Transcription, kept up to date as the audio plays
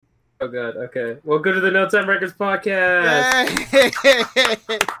Oh god. Okay. Welcome to the No Time Records podcast.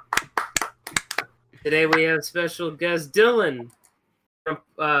 Yay! Today we have special guest Dylan from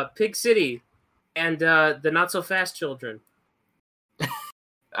Pig City and the Not So Fast Children.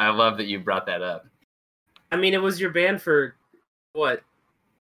 I love that you brought that up. I mean, it was your band for what?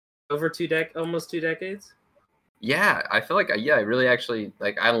 Over almost 2 decades. Yeah, I feel like I really actually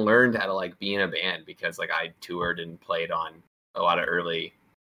I learned how to be in a band because I toured and played on a lot of early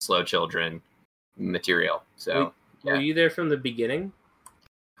Slow Children material. So were you there from the beginning?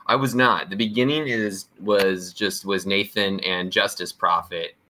 I was not. The beginning was Nathan and Justice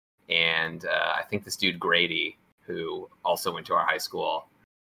Prophet, and I think this dude Grady, who also went to our high school,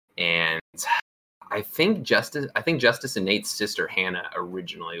 and I think Justice and Nate's sister Hannah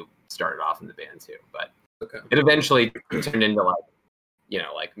originally started off in the band too, but it eventually turned into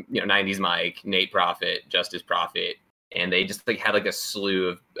 90s Mike, Nate Prophet, Justice Prophet, and they just had a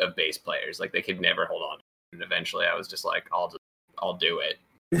slew of bass players. They could never hold on. And eventually I was just I'll do it.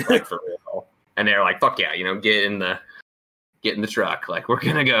 For real. And they're like, fuck yeah, get in the truck. We're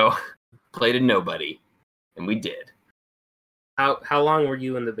gonna go play to nobody. And we did. How long were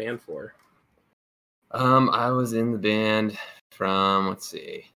you in the band for? I was in the band from,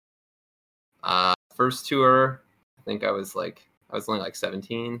 first tour, I think I was only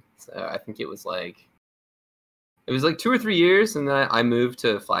 17. So I think it was 2 or 3 years, and then I moved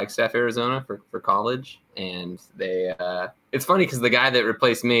to Flagstaff, Arizona for college. And they it's funny because the guy that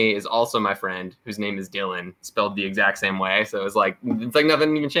replaced me is also my friend, whose name is Dylan, spelled the exact same way. So it's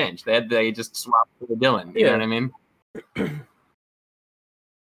nothing even changed. They just swapped with Dylan. You know what I mean?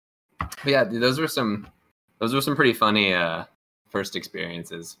 But yeah, dude, those were some pretty funny first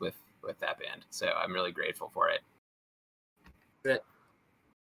experiences with that band. So I'm really grateful for it.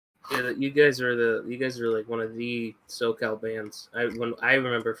 Yeah, you guys are one of the SoCal bands. When I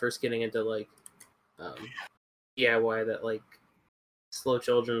remember first getting into DIY, that Slow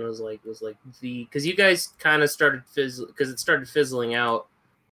Children was the, because you guys kind of started because it started fizzling out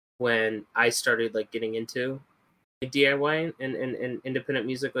when I started getting into DIY and independent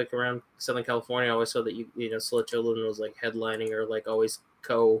music around Southern California. I always saw that you know Slow Children was headlining or always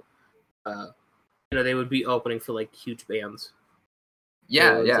they would be opening for huge bands.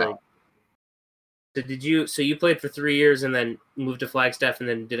 Yeah, so So you played for 3 years and then moved to Flagstaff and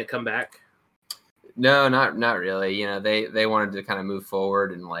then didn't come back? No, not really. They wanted to kind of move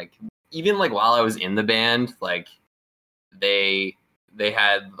forward, and even while I was in the band, they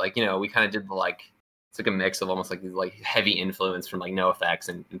had we kind of did it's a mix of almost these heavy influence from NoFX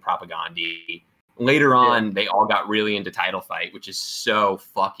and Propagandhi. Later on, they all got really into Title Fight, which is so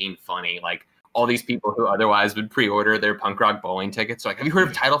fucking funny. All these people who otherwise would pre-order their punk rock bowling tickets. Have you heard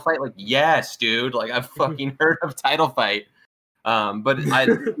of Title Fight? Yes, dude. I've fucking heard of Title Fight. But I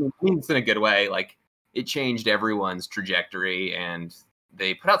mean it's in a good way. It changed everyone's trajectory, and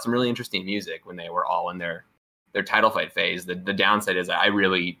they put out some really interesting music when they were all in their Title Fight phase. The downside is I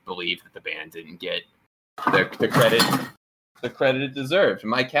really believe that the band didn't get the credit it deserved.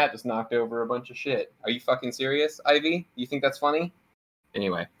 My cat just knocked over a bunch of shit. Are you fucking serious, Ivy? You think that's funny?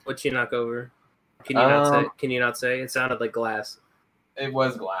 Anyway. What'd you knock over? Can you not say? Can you not say? It sounded like glass. It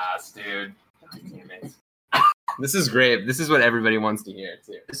was glass, dude. God damn it. This is great. This is what everybody wants to hear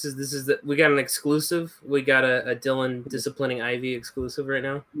too. This is we got an exclusive. We got a Dylan disciplining Ivy exclusive right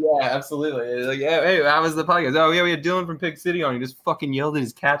now. Yeah, absolutely. Hey, how was the podcast? Oh yeah, we had Dylan from Pig City on. He just fucking yelled at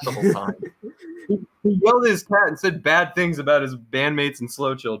his cat the whole time. He yelled at his cat and said bad things about his bandmates and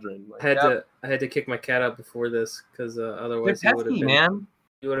Slow Children. I had to kick my cat out before this because otherwise he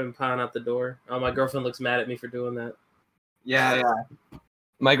would have been piling out the door. Oh, my girlfriend looks mad at me for doing that. Yeah.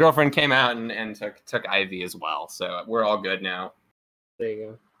 My girlfriend came out and took Ivy as well, so we're all good now. There you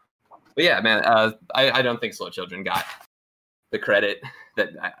go. But yeah, man, I don't think Slow Children got the credit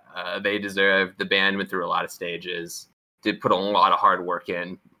that they deserve. The band went through a lot of stages, did put a lot of hard work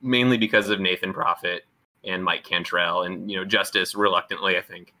in, mainly because of Nathan Prophet and Mike Cantrell, and Justice reluctantly, I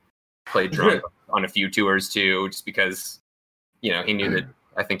think, played drunk on a few tours too, just because he knew that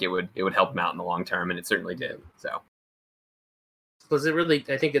I think it would help him out in the long term, and it certainly did. So. Was it really?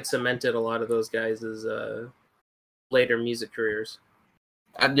 I think it cemented a lot of those guys' later music careers.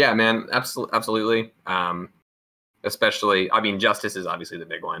 Yeah, man, absolutely. Especially, I mean, Justice is obviously the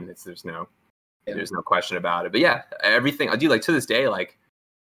big one. There's no question about it. But yeah, everything I do, to this day,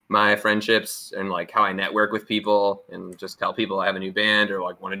 my friendships and how I network with people and just tell people I have a new band or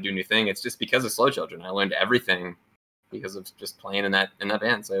want to do a new thing. It's just because of Slow Children. I learned everything because of just playing in that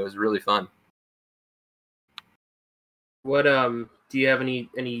band. So it was really fun. What do you have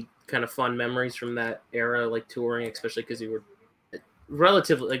any kind of fun memories from that era, touring, especially because you were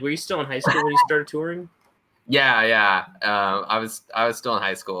relatively, like, were you still in high school when you started touring? Yeah. I was still in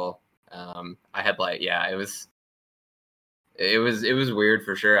high school. I had like, yeah, it was weird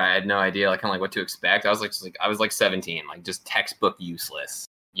for sure. I had no idea like kind of like what to expect. I was like I was like 17, like just textbook useless.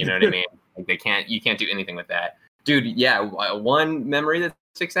 You know what I mean? Like you can't do anything with that, dude. Yeah, one memory that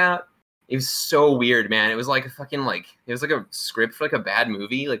sticks out. It was so weird, man. It was like a fucking like it was like a script for like a bad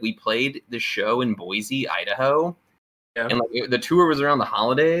movie. Like we played the show in Boise, Idaho, and like the tour was around the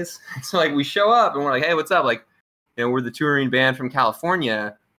holidays. So like we show up and we're like, hey, what's up? Like, you know, we're the touring band from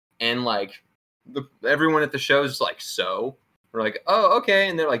California, and like everyone at the show is like, so we're like, oh, okay,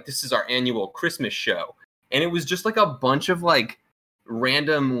 and they're like, this is our annual Christmas show, and it was just like a bunch of like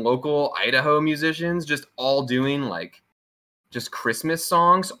random local Idaho musicians just all doing like just Christmas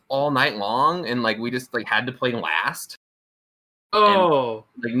songs all night long, and like we just like had to play last. Oh,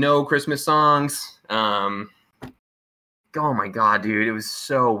 and, like no Christmas songs. Oh my god, dude, it was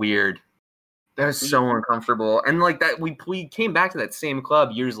so weird. That was so uncomfortable. And like that, we came back to that same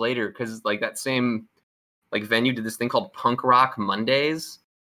club years later because like that same like venue did this thing called Punk Rock Mondays.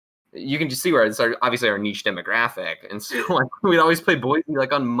 You can just see where it's obviously our niche demographic, and so like we'd always play Boise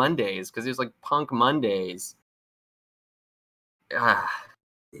like on Mondays because it was like Punk Mondays.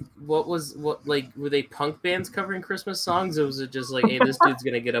 What like were they punk bands covering Christmas songs, or was it just like, hey, this dude's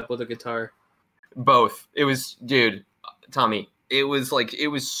gonna get up with a guitar? Both. It was, dude, Tommy. It was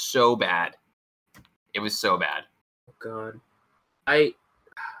so bad. It was so bad. Oh god,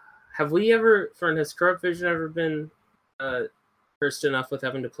 have we ever, has Corrupt Vision ever been cursed enough with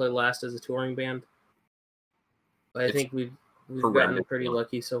having to play last as a touring band? I think we've gotten pretty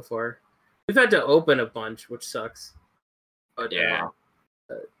lucky so far. We've had to open a bunch, which sucks. But, yeah.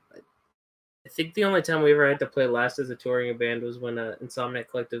 I think the only time we ever had to play last as a touring band was when Insomniac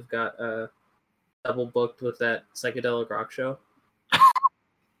Collective got double booked with that psychedelic rock show.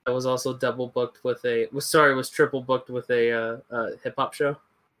 I was also double booked with was triple booked with a hip hop show.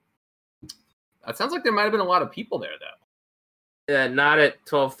 That sounds like there might have been a lot of people there though. Yeah, not at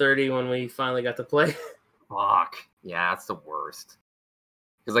 12:30 when we finally got to play. Fuck. Yeah, that's the worst.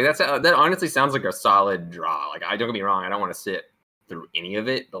 Because like that honestly sounds like a solid draw. Like, I don't get me wrong, I don't want to sit through any of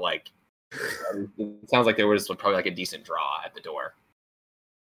it, but like it sounds like there was probably like a decent draw at the door.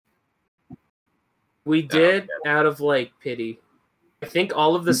 We did out of like pity. I think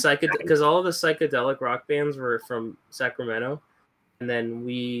all of the psychedelic rock bands were from Sacramento, and then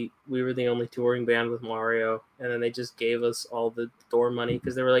we were the only touring band with Mario, and then they just gave us all the door money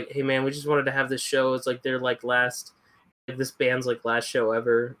because they were like, hey man, we just wanted to have this show. It's like this band's like last show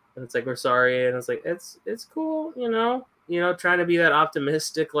ever, and it's like, we're sorry, and it's like, it's cool, you know, trying to be that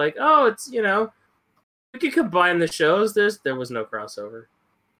optimistic, like, oh, it's, you know, we could combine the shows. There was no crossover.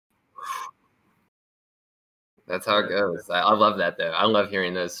 That's how it goes. I love that though. I love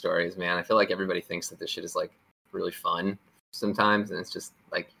hearing those stories, man. I feel like everybody thinks that this shit is like really fun sometimes, and it's just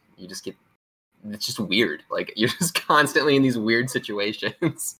like it's just weird. Like you're just constantly in these weird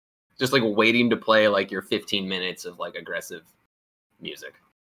situations, just like waiting to play like your 15 minutes of like aggressive music.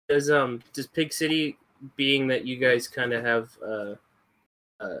 Does Pig City, being that you guys kind of have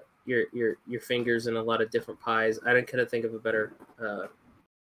your fingers in a lot of different pies, I didn't kind of think of a better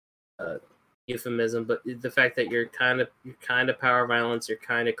euphemism, but the fact that you're kind of power violence, you're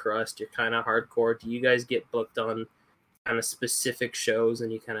kind of crust, you're kind of hardcore. Do you guys get booked on kind of specific shows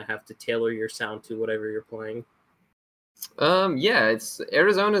and you kind of have to tailor your sound to whatever you're playing? Yeah, it's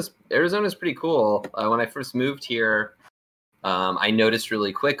Arizona's pretty cool. When I first moved here, I noticed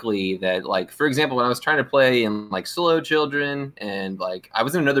really quickly that, like, for example, when I was trying to play in like Slow Children, and like I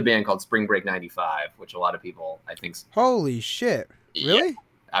was in another band called Spring Break 95, which a lot of people I think. Holy shit! Really?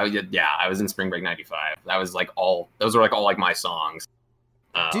 Yeah. I was in Spring Break 95. That was like those were like all like my songs.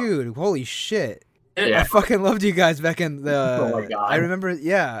 Dude, holy shit. Yeah. I fucking loved you guys back in the... Oh my God. I remember,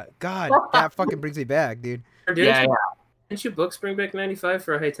 yeah. God, that fucking brings me back, dude. Didn't you book Spring Break 95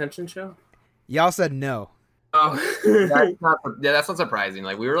 for a high tension show? Y'all said no. Oh. That's not surprising.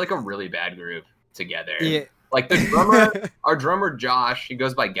 Like, we were like a really bad group together. Yeah. Like the drummer, our drummer Josh, he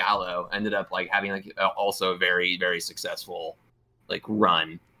goes by Gallo, ended up like having like also a very, very successful like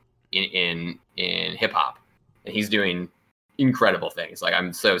run in hip hop, and he's doing incredible things. Like,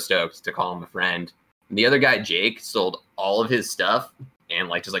 I'm so stoked to call him a friend. And the other guy, Jake, sold all of his stuff and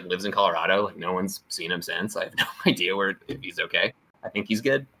like just like lives in Colorado. Like, no one's seen him since. I have no idea if he's okay. I think he's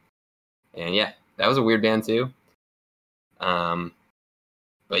good. And yeah, that was a weird band too. But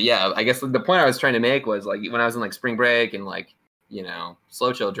yeah, I guess the point I was trying to make was like when I was in like Spring Break and like, you know,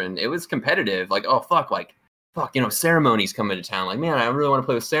 Slow Children, it was competitive. Like, oh fuck, you know, Ceremony's coming to town. Like, man, I really want to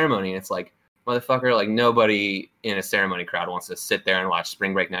play with Ceremony. And it's like, motherfucker, like nobody in a ceremony crowd wants to sit there and watch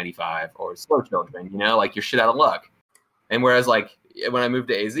Spring Break 95 or Slow Children, you know, like you're shit out of luck. And whereas like when I moved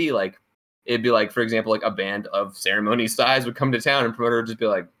to AZ, like it'd be like, for example, like a band of ceremony size would come to town and promoter would just be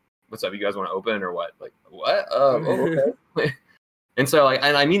like, what's up, you guys want to open or what? Like, what? Oh, okay. And so like,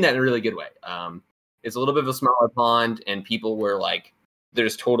 and I mean that in a really good way. It's a little bit of a smaller pond, and people were like, they're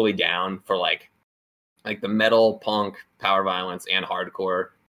just totally down for like the metal, punk, power violence, and hardcore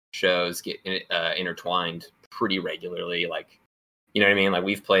shows get intertwined pretty regularly. Like, you know what I mean? Like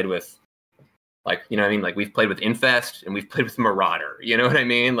we've played with, like, you know what I mean? Like we've played with Infest and we've played with Marauder. You know what I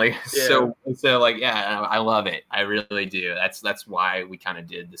mean? Like, Yeah. so like, yeah, I love it. I really do. That's why we kind of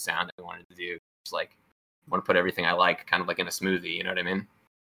did the sound that we wanted to do. Just like, want to put everything I like kind of like in a smoothie. You know what I mean?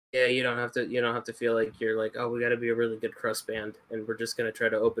 Yeah, you don't have to feel like you're like, oh, we got to be a really good crust band, and we're just gonna try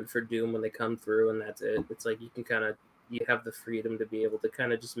to open for Doom when they come through, and that's it. It's like you have the freedom to be able to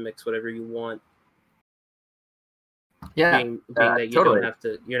kind of just mix whatever you want. Yeah, being that you totally. don't have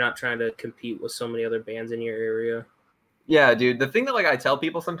to, you're not trying to compete with so many other bands in your area. Yeah, dude. The thing that like I tell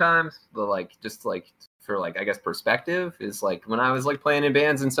people sometimes, the like just like for like I guess perspective is like when I was like playing in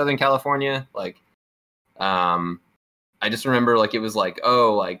bands in Southern California, like I just remember like it was like,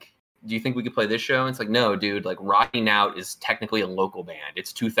 oh, like, do you think we could play this show? And it's like, no, dude, like Rocking Out is technically a local band.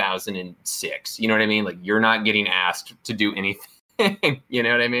 It's 2006. You know what I mean? Like you're not getting asked to do anything. You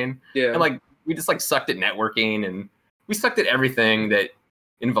know what I mean? Yeah. And like we just like sucked at networking, and we sucked at everything that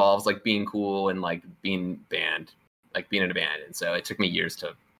involves like being cool and like being band, like being in a band. And so it took me years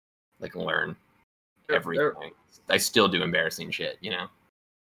to like learn everything. I still do embarrassing shit, you know?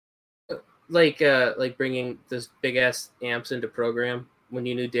 Like bringing those big ass amps into program when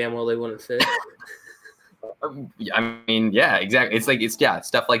you knew damn well they wouldn't fit. I mean, yeah, exactly. It's like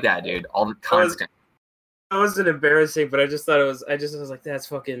stuff like that, dude. All the constant. That wasn't embarrassing, but I just thought it was. I was like, that's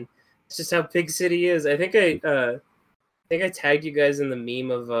fucking. It's just how Pig City is. I think I tagged you guys in the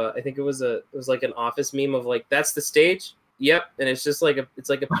meme of. I think it was like an Office meme of like, that's the stage. Yep, and it's just like it's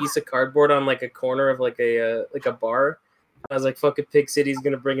like a piece of cardboard on like a corner of like a bar. I was like, fucking Pig City's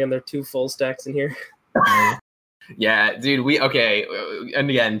gonna bring in their 2 full stacks in here. Yeah, dude, and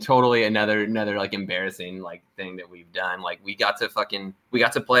again, totally another like embarrassing like thing that we've done. Like we got to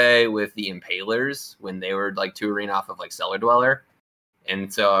play with the Impalers when they were like touring off of like Cellar Dweller.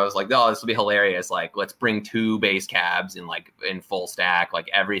 And so I was like, oh, this will be hilarious. Like, let's bring 2 bass cabs in full stack, like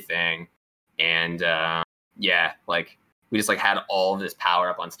everything. And yeah, like we just like had all of this power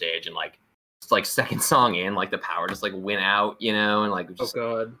up on stage, and like second song in, like the power just like went out, you know, and like just,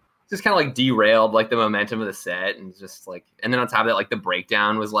 oh god, just kind of like derailed like the momentum of the set, and just like, and then on top of that, like the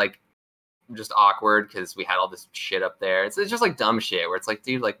breakdown was like just awkward because we had all this shit up there. It's just like dumb shit where it's like,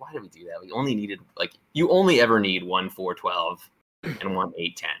 dude, like why did we do that? We only needed like, you only ever need 1 4/12 and 1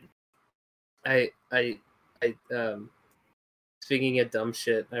 8/10. I speaking of dumb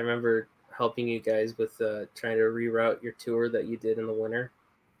shit, I remember helping you guys with trying to reroute your tour that you did in the winter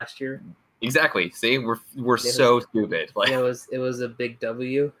last year. Exactly. See, we're so stupid. Like it was a big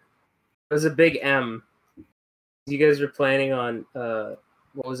W. It was a big M. You guys were planning on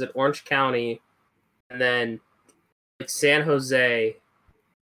what was it, Orange County, and then like San Jose,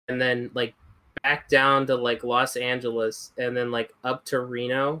 and then like back down to like Los Angeles, and then like up to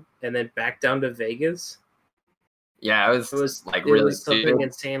Reno, and then back down to Vegas. Yeah, it was like it really was something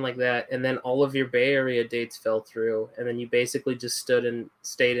insane like that. And then all of your Bay Area dates fell through, and then you basically just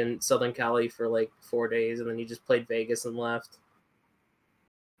stayed in Southern Cali for like 4 days, and then you just played Vegas and left.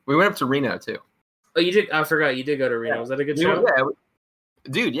 We went up to Reno too. Oh, you did? I forgot you did go to Reno. Was that a good show? Yeah,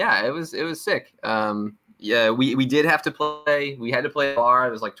 dude. Yeah, it was sick. Yeah, we did have to play. We had to play a bar.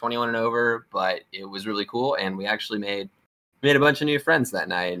 It was like 21 and over, but it was really cool, and we actually made a bunch of new friends that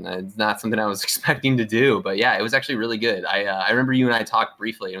night, and it's not something I was expecting to do, but yeah, it was actually really good. I remember you and I talked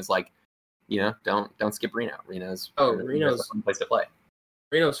briefly, and it was like, you know, don't skip Reno. Reno's a fun place to play.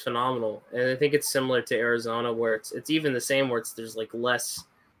 Reno's phenomenal, and I think it's similar to Arizona, where it's even the same, where there's like less.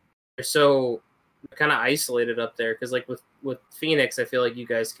 They're so kind of isolated up there, because like with Phoenix, I feel like you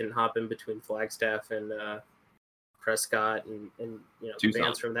guys can hop in between Flagstaff and Prescott and you know Tucson.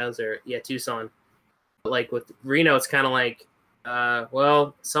 Bands from those there. Yeah, Tucson. But like with Reno, it's kind of like.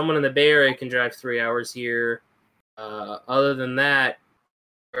 Well, someone in the Bay Area can drive 3 hours here. Other than that,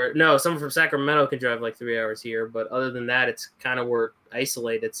 or no, someone from Sacramento can drive like 3 hours here. But other than that, it's kind of we're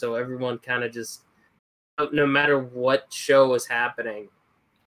isolated. So everyone kind of just, no matter what show is happening,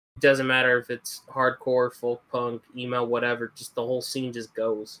 it doesn't matter if it's hardcore, folk punk, emo, whatever. Just the whole scene just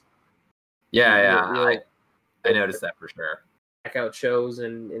goes. Yeah. I noticed that for sure. Back out shows,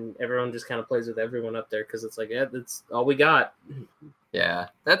 and everyone just kind of plays with everyone up there because it's like, yeah, that's all we got. Yeah,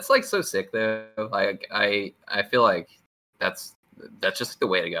 that's like so sick though. Like I feel like that's just the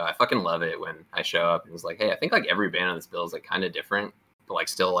way to go. I fucking love it when I show up and it's like, hey, I think like every band on this bill is like kind of different, but like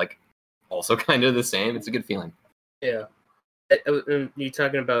still like also kind of the same. It's a good feeling. Yeah. You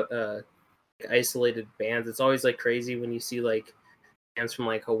talking about isolated bands? It's always like crazy when you see like bands from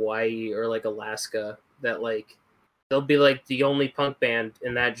like Hawaii or like Alaska that like they'll be like the only punk band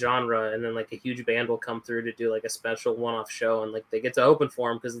in that genre, and then like a huge band will come through to do like a special one-off show, and like they get to open for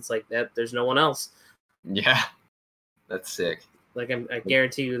them because it's like that there's no one else. Yeah, that's sick. Like I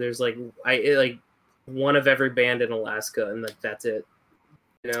guarantee you, there's like like one of every band in Alaska, and like that's it.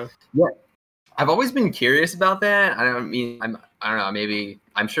 You know? Yeah, I've always been curious about that. I don't know. Maybe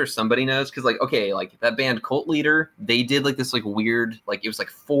I'm sure somebody knows because like okay, like that band Cult Leader, they did like this like weird like it was like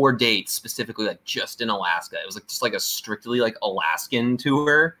 4 dates specifically like just in Alaska. It was like just like a strictly like Alaskan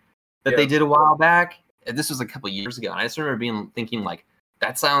tour that they did a while back. And this was a couple years ago, and I just remember thinking like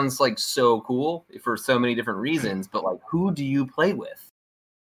that sounds like so cool for so many different reasons. But like, who do you play with?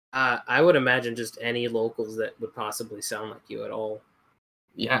 I would imagine just any locals that would possibly sound like you at all.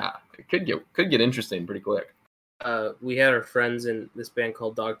 Yeah, it could get interesting pretty quick. We had our friends in this band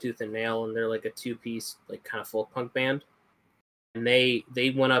called Dogtooth and Nail, and they're like a 2-piece, like kind of folk punk band. And they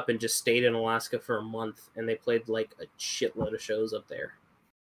went up and just stayed in Alaska for a month, and they played like a shitload of shows up there.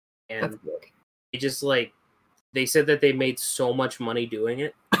 And they just like they said that they made so much money doing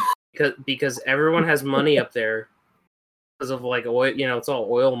it because everyone has money up there because of like oil, it's all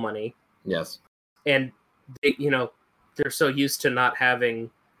oil money. Yes. And they, they're so used to not having,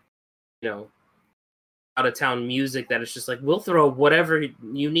 out of town music that it's just like, we'll throw whatever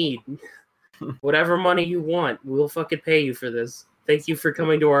you need, whatever money you want. We'll fucking pay you for this. Thank you for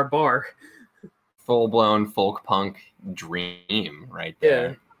coming to our bar. Full blown folk punk dream right there.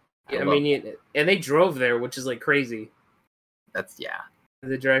 Yeah. I mean, and they drove there, which is like crazy. That's yeah.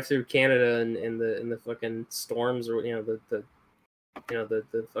 They drive through Canada and the fucking storms, or the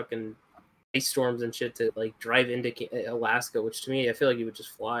fucking ice storms and shit to like drive into Alaska, which to me I feel like you would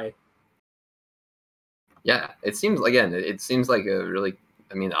just fly. Yeah, it seems like a really,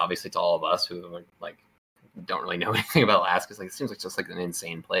 I mean, obviously to all of us who are like don't really know anything about Alaska, it's like it seems like just like an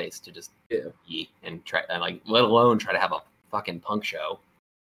insane place to just eat and try, and like let alone try to have a fucking punk show.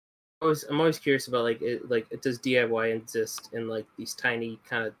 I'm always curious about does DIY exist in like these tiny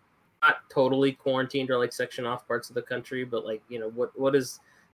kind of not totally quarantined or like section off parts of the country, but like what is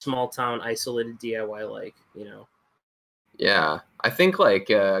small town isolated DIY like? Yeah, I think like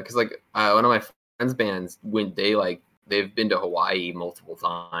because like one of my friends' bands they've been to Hawaii multiple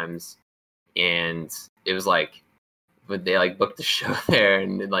times, and it was like but they like booked the show there,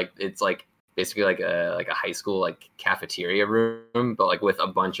 and like it's like basically like a high school like cafeteria room, but like with a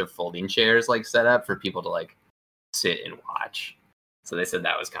bunch of folding chairs like set up for people to like sit and watch. So they said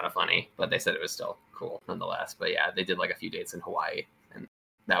that was kind of funny, but they said it was still cool nonetheless. But yeah, they did like a few dates in Hawaii, and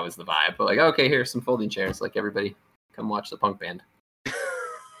that was the vibe. But like, okay, here's some folding chairs. Like everybody, come watch the punk band.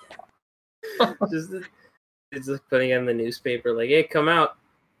 It's just putting in the newspaper like, hey, come out.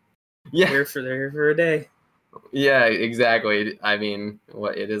 Yeah, they're here for a day. Yeah, exactly. I mean,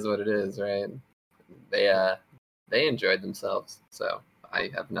 what it is, right? They enjoyed themselves, so I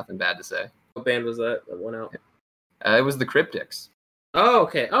have nothing bad to say. What band was that went out? It was the Cryptics. Oh,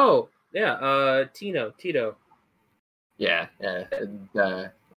 okay. Oh, yeah. Tito. Yeah.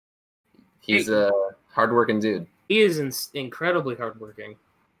 He's a hardworking dude. He is incredibly hardworking.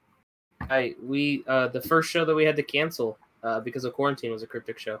 The first show that we had to cancel because of quarantine was a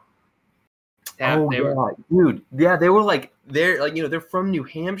Cryptic show. Dude. Yeah, they were like they're from New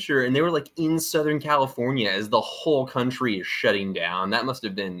Hampshire, and they were like in Southern California as the whole country is shutting down. That must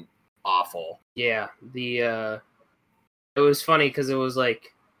have been awful. Yeah, it was funny because it was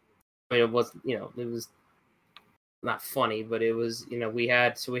like, I mean, it was it was not funny, but it was we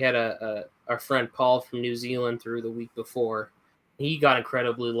had our friend Paul from New Zealand through the week before. He got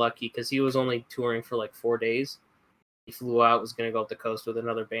incredibly lucky because he was only touring for like 4 days. He flew out, was going to go up the coast with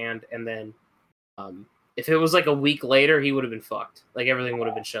another band, and then if it was like a week later, he would have been fucked. Like everything would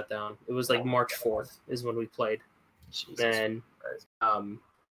have been shut down. It was like March 4th is when we played. Then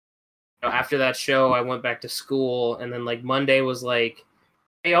after that show, I went back to school, and then like Monday was like,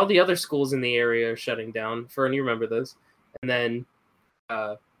 hey, all the other schools in the area are shutting down. Fern, you remember those? And then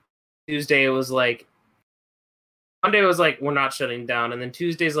Tuesday it was like, Monday was like, we're not shutting down, and then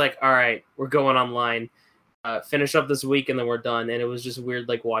Tuesday's like, all right, we're going online. Finish up this week, and then we're done. And it was just weird,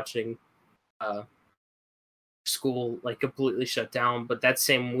 like watching school like completely shut down. But that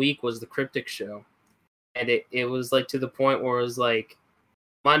same week was the Cryptic show, and it was like to the point where it was like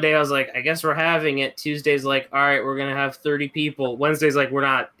Monday I was like, I guess we're having it. Tuesday's like, all right, we're gonna have 30 people. Wednesday's like, we're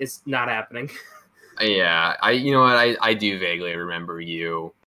not. It's not happening. Yeah, you know what, I do vaguely remember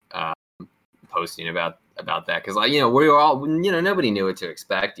you posting about that, because we were all, nobody knew what to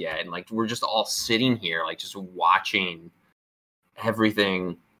expect yet, and like we're just all sitting here like just watching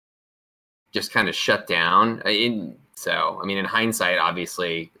everything just kind of shut down. So I mean, in hindsight,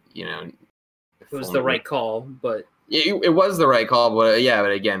 obviously, It was the right call, but it was the right call. But yeah,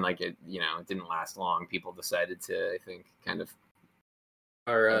 but again, like it didn't last long. People decided to, I think, kind of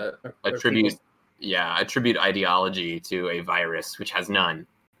attribute ideology to a virus which has none,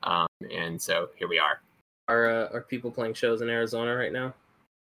 and so here we are. Are people playing shows in Arizona right now?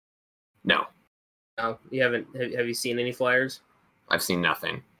 No. No, you haven't. Have you seen any flyers? I've seen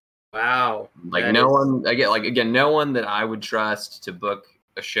nothing. Wow. Like no one. Again, no one that I would trust to book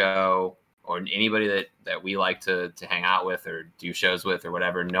a show, or anybody that we like to hang out with or do shows with or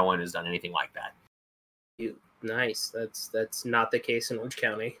whatever. No one has done anything like that. Nice. That's not the case in Orange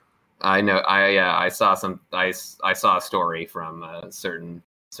County. I know. I saw I saw a story from a certain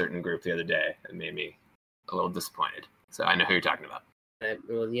group the other day that made me a little disappointed. So I know who you're talking about.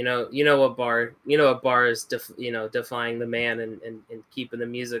 Well, you know what bar is defying the man and keeping the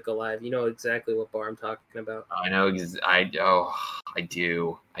music alive. You know exactly what bar I'm talking about. I know. I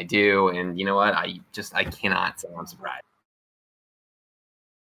do, and you know what? I cannot say I'm surprised.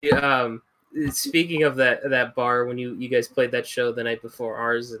 Speaking of that bar, when you guys played that show the night before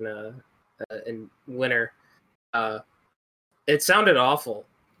ours in winter, it sounded awful.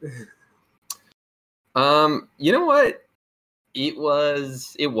 You know what? It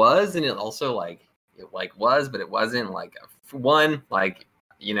was, and it also was, but it wasn't. Like, one,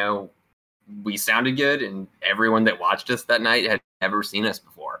 we sounded good, and everyone that watched us that night had never seen us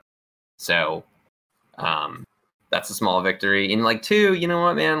before, so that's a small victory. And like, two, you know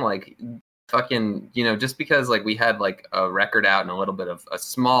what, man, like, fucking, just because like we had like a record out and a little bit of a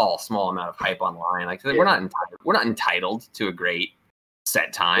small amount of hype online, like, we're not entitled to a great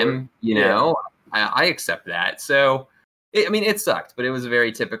set time, I accept that. So it sucked, but it was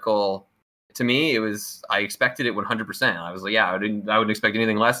very typical. To me, I expected it 100%. I was like, yeah, I wouldn't expect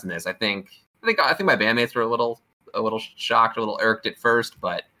anything less than this. I think my bandmates were a little shocked, a little irked at first,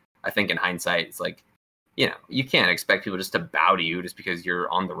 but I think in hindsight, it's like, you can't expect people just to bow to you just because you're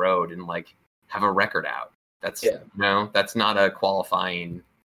on the road and like have a record out. That's that's not a qualifying.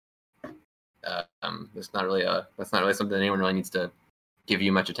 That's not really something anyone really needs to give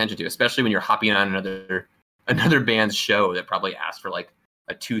you much attention to, especially when you're hopping on another band's show that probably asked for like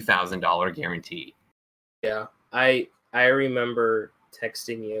a $2,000 guarantee. Yeah, I remember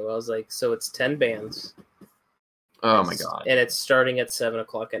texting you. I was like, so it's 10 bands. Oh my god! And it's starting at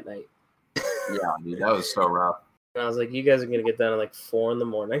 7:00 at night. Yeah, dude, that was so rough. And I was like, you guys are gonna get done at like 4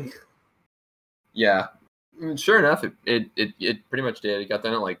 a.m. Yeah, sure enough, it pretty much did. It got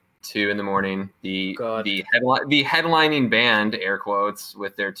done at like 2 a.m. The headlining band, air quotes,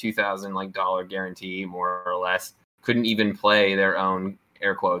 with their $2,000 guarantee, more or less, couldn't even play their own,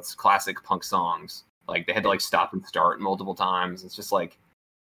 air quotes, classic punk songs. Like, they had to like stop and start multiple times. It's just like,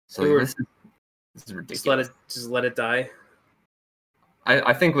 so this is ridiculous. Just let it die.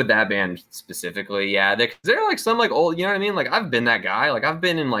 I think with that band specifically, yeah, they're like some like old, you know what I mean? Like, I've been that guy. Like, I've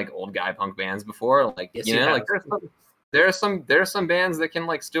been in like old guy punk bands before. Like, yes, like there are some bands that can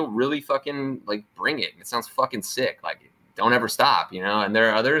like still really fucking like bring it. It sounds fucking sick. Like, don't ever stop, And there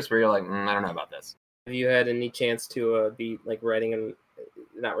are others where you're like, I don't know about this. Have you had any chance to be like writing and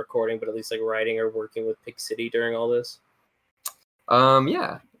not recording, but at least like writing or working with Pick City during all this?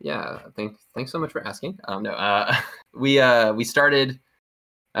 Yeah. Thanks so much for asking. No, we started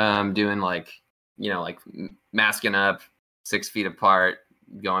doing like masking up 6 feet apart,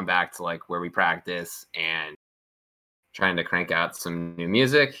 going back to like where we practice and trying to crank out some new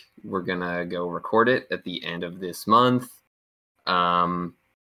music. We're gonna go record it at the end of this month.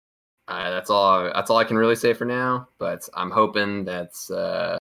 That's all I can really say for now, but I'm hoping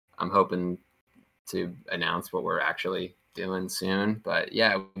to announce what we're actually doing soon. But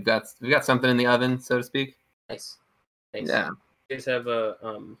yeah, we've got something in the oven, so to speak. Nice. Yeah. You guys have a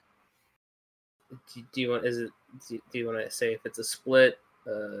do you want to say if it's a split,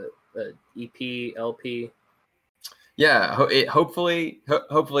 a EP, LP? Yeah, hopefully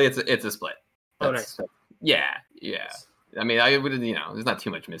it's a split. Nice. Yeah. I mean, I would, there's not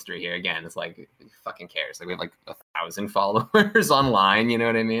too much mystery here. Again, it's like, who fucking cares? Like, we have like 1,000 followers online. You know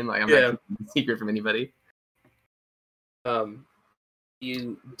what I mean? Like, I'm not keeping a secret from anybody. Do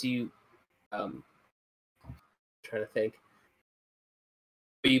you trying to think.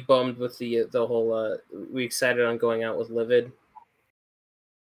 Are you bummed with the whole? We excited on going out with Livid?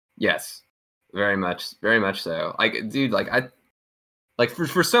 Yes, very much so. Like, dude, like I like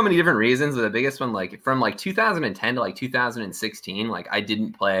for so many different reasons. The biggest one, like from like 2010 to like 2016, like I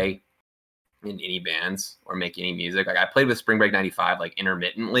didn't play in any bands or make any music. Like I played with Spring Break '95 like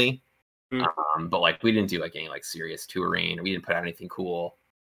intermittently, but like we didn't do like any like serious touring, or we didn't put out anything cool.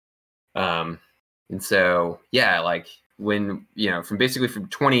 And so yeah, like when from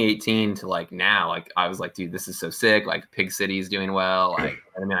 2018 to like now, like I was like, dude, this is so sick. Like Pig City is doing well. Like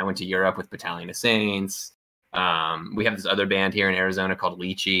I mean, I went to Europe with Battalion of Saints. We have this other band here in Arizona called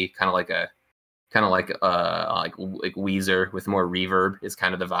Lychee, kind of like Weezer with more reverb is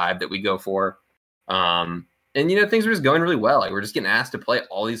kind of the vibe that we go for. And things were just going really well. Like we're just getting asked to play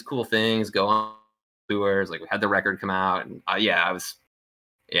all these cool things, go on tours. Like we had the record come out, and I was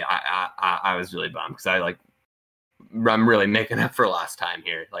really bummed because I'm really making up for last time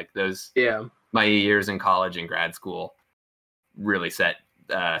here. Like my years in college and grad school really set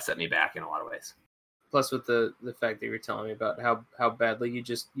me back in a lot of ways. Plus, with the fact that you were telling me about how badly you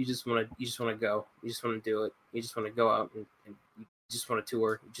just want to go, you just want to do it, you just want to go out and you just want to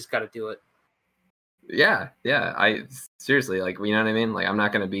tour, you just got to do it. Yeah. I seriously, like, you know what I mean? Like, I'm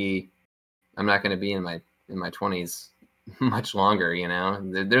not gonna be in my 20s much longer.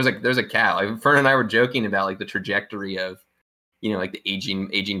 There's a cat. Like Fern and I were joking about like the trajectory of, like the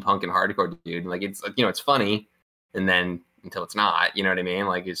aging punk and hardcore dude. Like it's it's funny, and then until it's not, you know what I mean?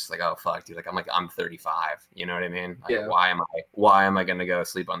 Like it's just like, oh fuck, dude. Like I'm 35. You know what I mean? Like, yeah. Why am I gonna go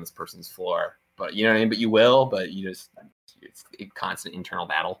sleep on this person's floor? But you know what I mean? But you will. But it's a constant internal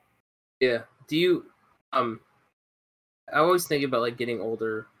battle. Yeah. Do you? I always think about like getting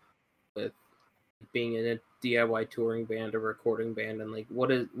older, with being in a DIY touring band or recording band, and like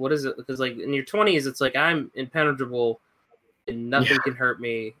what is it? Because like in your 20s, it's like I'm impenetrable, and nothing can hurt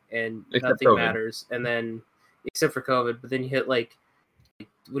me, and Except nothing COVID. matters. And then, except for COVID, but then you hit like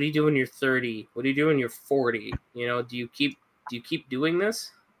what do you do when you're 30? What do you do when you're 40? Do you keep doing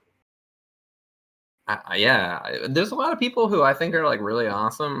this? Yeah, there's a lot of people who I think are like really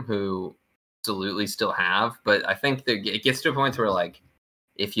awesome who absolutely still have, but I think that it gets to a point where like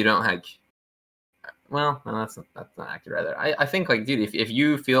if you don't have, well, no, that's not accurate either. I think like, dude, if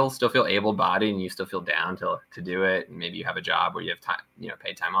you still feel able-bodied and you still feel down to do it, and maybe you have a job where you have time,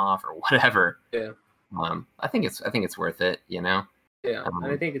 paid time off or whatever. Yeah. I think it's worth it. Yeah, and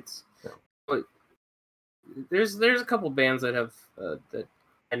I think it's. But there's a couple bands that have that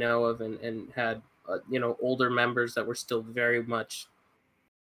I know of and had older members that were still very much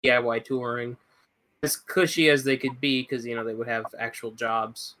DIY touring, as cushy as they could be, because they would have actual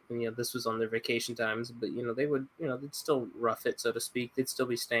jobs, and this was on their vacation times, but they would they'd still rough it, so to speak. They'd still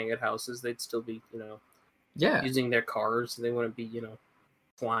be staying at houses. They'd still be using their cars. They wouldn't be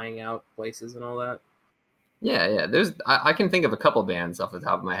flying out places and all that. Yeah. There's I can think of a couple bands off the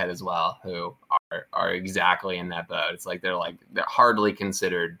top of my head as well who are exactly in that boat. It's like they're hardly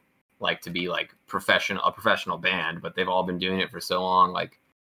considered like to be like a professional band, but they've all been doing it for so long. Like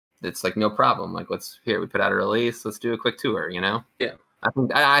it's like no problem. Like we put out a release. Let's do a quick tour. Yeah.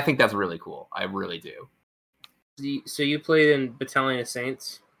 I think that's really cool. I really do. So you played in Battalion of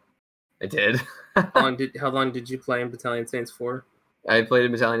Saints? I did. How long did you play in Battalion of Saints for? I played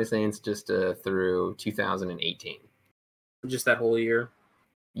in Battalion of Saints just through 2018. Just that whole year?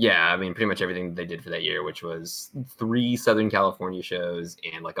 Yeah, I mean, pretty much everything they did for that year, which was 3 Southern California shows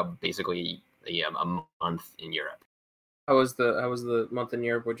and like basically a month in Europe. How was the month in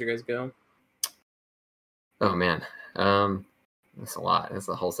Europe? Where'd you guys go? Oh man, that's a lot. That's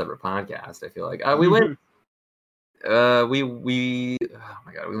a whole separate podcast. I feel like we went. We oh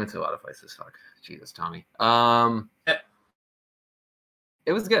my god, we went to a lot of places. Fuck, Jesus, Tommy.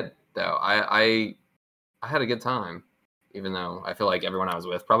 It was good though. I had a good time, even though I feel like everyone I was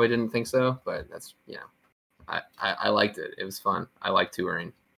with probably didn't think so. But that's I liked it. It was fun. I like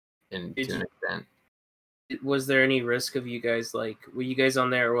touring, to an extent. Was there any risk of you guys were you guys on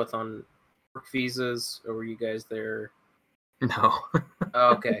there on work visas, or were you guys there? No. Oh,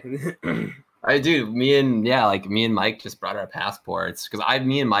 okay. Me and Mike just brought our passports because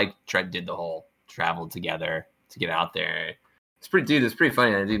me and Mike did the whole travel together to get out there. It's pretty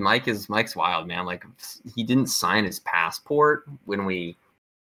funny. Dude, Mike's wild, man. Like he didn't sign his passport when we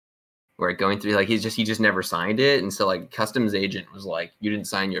were going through. Like he just never signed it, and so like customs agent was like, "You didn't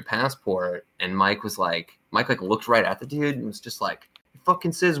sign your passport," and Mike looked right at the dude and was just like, "It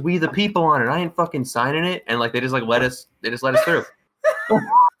fucking says we the people on it. I ain't fucking signing it," and like they just let us through.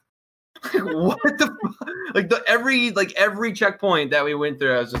 What the fuck? Every checkpoint that we went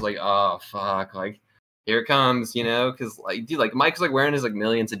through, I was just like, oh fuck, like here it comes, because like dude, like Mike's like wearing his like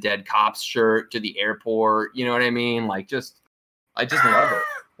Millions of Dead Cops shirt to the airport, you know what I mean? Like I just love it.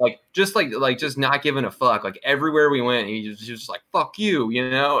 just not giving a fuck. Like everywhere we went, he was just like, fuck you, you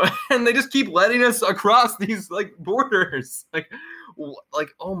know? And they just keep letting us across these like borders. Like,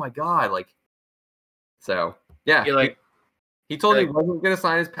 oh my God. Like, so yeah. You're like, he told me he wasn't going to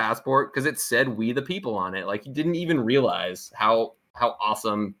sign his passport because it said "We the People" on it. Like he didn't even realize how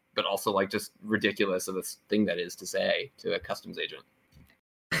awesome, but also like just ridiculous of a thing that is to say to a customs agent.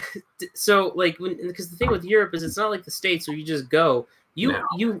 so like because the thing with Europe is it's not like the States where you just go.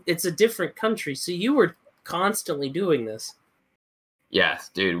 It's a different country, so you were constantly doing this. Yes,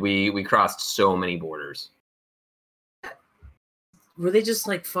 dude. We crossed so many borders. Were they just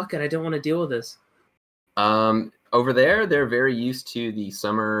like, fuck it, I don't want to deal with this? Over there, they're very used to the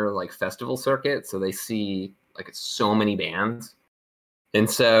summer like festival circuit, so they see like so many bands, and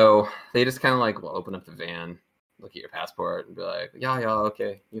so they just kind of like will open up the van, look at your passport, and be like, yeah,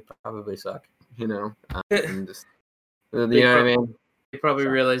 okay, you probably suck, you know, and just you know what I mean. They probably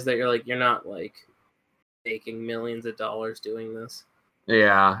realize that you're not like making millions of dollars doing this.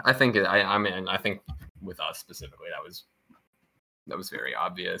 Yeah, I think I think with us specifically, that was very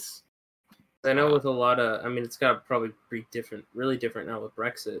obvious. I know with a lot of, I mean, it's got to probably be really different now with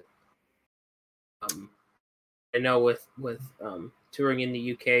Brexit. I know with touring in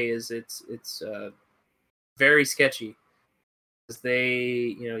the UK it's very sketchy because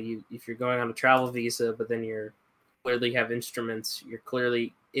they, if you're going on a travel visa, but then you're clearly have instruments, you're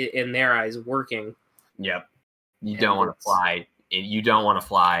clearly in their eyes working. Yep. You don't want to fly. You don't want to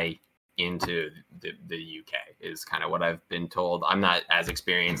fly into the UK is kind of what I've been told. I'm not as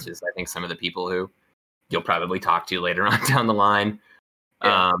experienced as I think some of the people who you'll probably talk to later on down the line.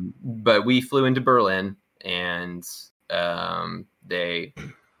 Yeah. But we flew into Berlin and they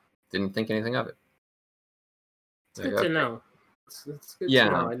didn't think anything of it. It's good to know. It's good to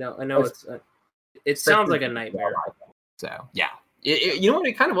know. I know it sounds like a nightmare. So yeah, you know what?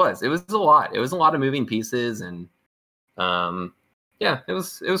 It kind of was. It was a lot. It was a lot of moving pieces and yeah, it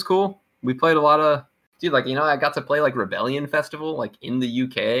was cool. We played a lot of, dude, like, I got to play like Rebellion Festival, like in the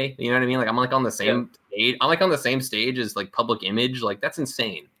UK. You know what I mean? Like I'm like on the same stage. I'm like on the same stage as like Public Image. Like that's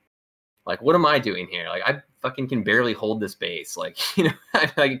insane. Like, what am I doing here? Like I fucking can barely hold this bass. Like,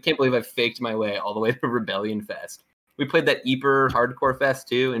 I can't believe I faked my way all the way to Rebellion Fest. We played that Ypres Hardcore Fest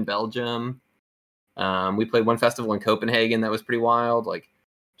too in Belgium. We played one festival in Copenhagen that was pretty wild. Like,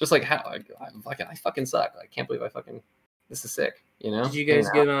 just like how I fucking suck. I can't believe this is sick, Did you guys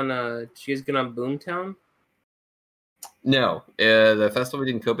get on Boomtown? No. The festival we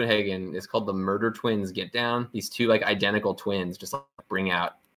did in Copenhagen is called the Murder Twins Get Down. These two like identical twins just like bring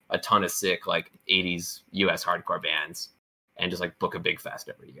out a ton of sick like 80s US hardcore bands and just like book a big fest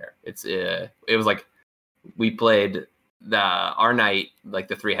every year. It was like we played our night, like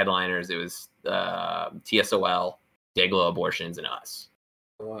the three headliners, it was TSOL, Dayglow Abortions, and us.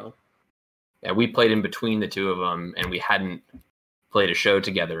 Wow. Yeah, we played in between the two of them, and we hadn't played a show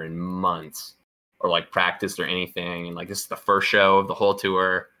together in months, or like practiced or anything. And like this is the first show of the whole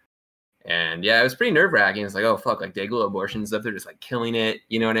tour, and yeah, it was pretty nerve wracking. It's like, oh fuck, like Dayglow Abortions up there just like killing it.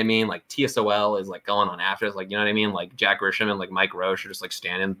 You know what I mean? Like TSOL is like going on after us, like you know what I mean? Like Jack Grisham and like Mike Roche are just like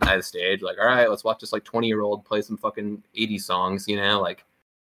standing by the stage, like all right, let's watch this like 20-year-old play some fucking 80s songs. Like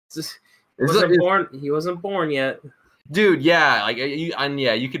he wasn't born yet. Dude, yeah, like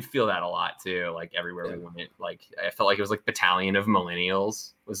you could feel that a lot too. Like everywhere we went, like I felt like it was like Battalion of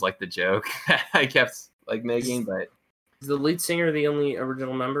Millennials was like the joke that I kept like making. But is the lead singer the only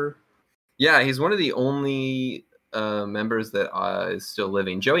original member? Yeah, he's one of the only members that is still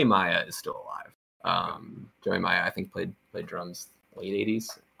living. Joey Maya is still alive. Joey Maya, I think, played drums late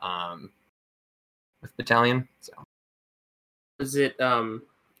 '80s with Battalion. So was it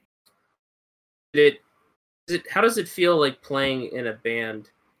how does it feel like playing in a band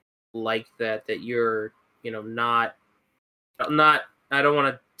like that you're not I don't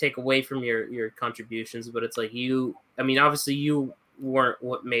want to take away from your contributions, but it's like obviously you weren't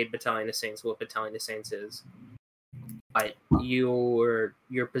what made Battalion of Saints what Battalion of Saints is, but your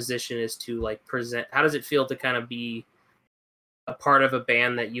position is to like present. How does it feel to kind of be a part of a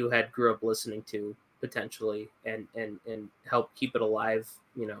band that you had grew up listening to potentially and help keep it alive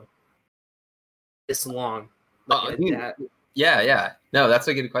this long? Yeah. No, that's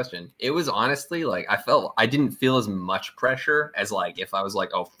a good question. It was honestly like I didn't feel as much pressure as like if I was like,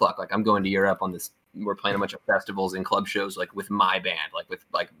 oh fuck, like I'm going to Europe on this. We're playing a bunch of festivals and club shows like with my band, like with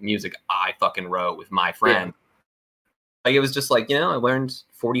like music I fucking wrote with my friend. Yeah. Like it was just like I learned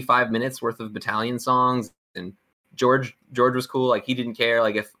 45 minutes worth of Battalion songs, and George was cool. Like he didn't care.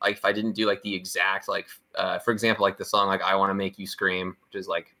 Like if I didn't do like the exact like for example like the song like I Want to Make You Scream, which is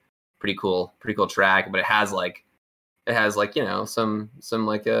like pretty cool track, but it has like it has like, you know, some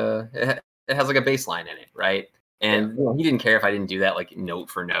like it has like a bass line in it, right? And you know, he didn't care if I didn't do that like note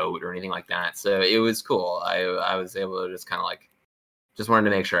for note or anything like that. So it was cool. I was able to just kind of like just wanted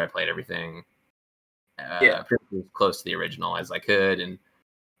to make sure I played everything pretty close to the original as I could. And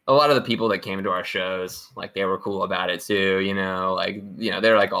a lot of the people that came to our shows, like they were cool about it too, you know, like, you know,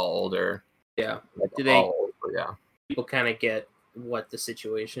 they're like all older. Yeah. Like, Do they older, yeah. people kind of get what the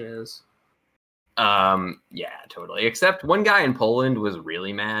situation is? Yeah, totally. Except one guy in Poland was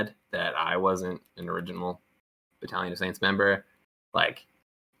really mad that I wasn't an original Battalion of Saints member. Like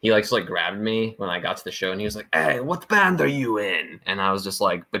he like grabbed me when I got to the show and he was like, "Hey, what band are you in?" And I was just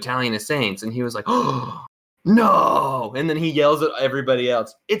like, "Battalion of Saints." And he was like, "Oh, no." And then he yells at everybody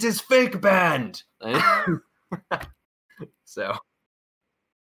else, "It's his fake band." So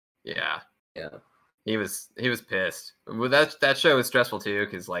yeah. He was pissed. Well, that show was stressful too,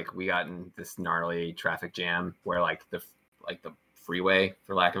 because like we got in this gnarly traffic jam where like the freeway,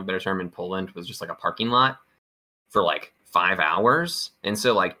 for lack of a better term, in Poland was just like a parking lot for like 5 hours. And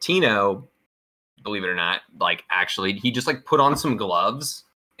so like Tino, believe it or not, like actually he just like put on some gloves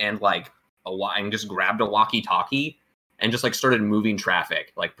and like and just grabbed a walkie-talkie and just like started moving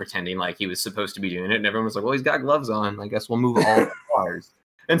traffic, like pretending like he was supposed to be doing it. And everyone was like, "Well, he's got gloves on. I guess we'll move all the cars."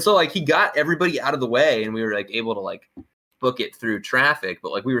 And so like he got everybody out of the way and we were like able to like book it through traffic.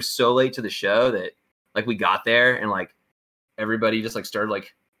 But like we were so late to the show that like we got there and like everybody just like started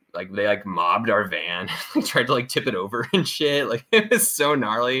like they like mobbed our van, like tried to like tip it over and shit. Like it was so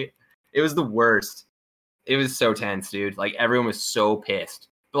gnarly. It was the worst. It was so tense, dude. Like everyone was so pissed.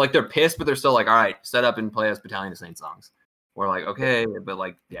 But like they're pissed, but they're still like, "All right, set up and play us Battalion of Saints songs." We're like, "Okay," but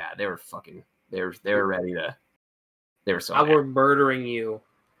like, yeah, they were ready to. They were so. We're murdering you.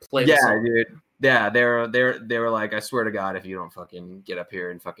 Play yeah, dude. Yeah, they were like, "I swear to God, if you don't fucking get up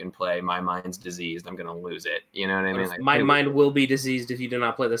here and fucking play, my mind's diseased. I'm gonna lose it." You know what I mean? Like, my mind will be diseased if you do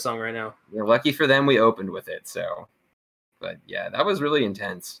not play the song right now. Yeah, lucky for them, we opened with it. So, but yeah, that was really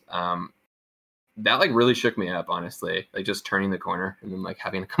intense. That like really shook me up, honestly. Like just turning the corner and then like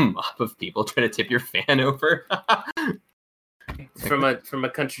having a mob of people trying to tip your fan over. from a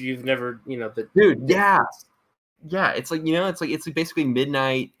country you've never, you know, dude. Yeah, it's like, you know, it's like basically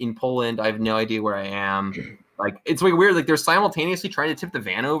midnight in Poland. I have no idea where I am. Like it's like weird. Like they're simultaneously trying to tip the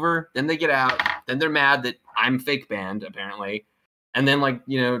van over. Then they get out. Then they're mad that I'm fake banned apparently. And then like,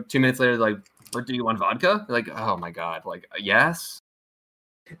 you know, 2 minutes later, like, "What, do you want vodka?" Like, oh my God. Like, yes.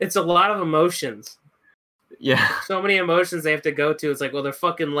 It's a lot of emotions. Yeah. So many emotions they have to go to. It's like, well, they're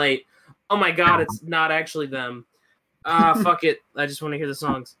fucking late. Oh my God, it's not actually them. Fuck it. I just want to hear the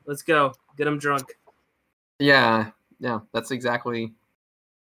songs. Let's go. Get them drunk. Yeah. That's exactly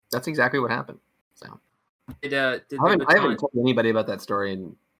what happened. So I haven't told anybody about that story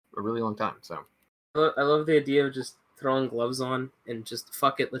in a really long time. So I love the idea of just throwing gloves on and just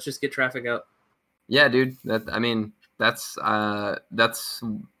fuck it. Let's just get traffic out. Yeah, dude. I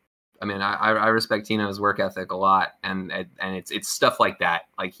respect Tino's work ethic a lot, and it's stuff like that.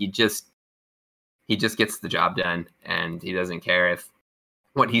 Like he just gets the job done, and he doesn't care if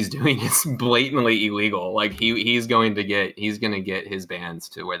what he's doing is blatantly illegal. Like he's going to get his bands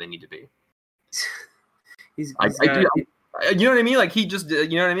to where they need to be. You know what I mean? Like he just,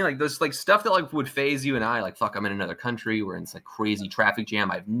 you know what I mean? Like there's like stuff that like would phase you and I. Like, fuck, I'm in another country. We're in this like crazy traffic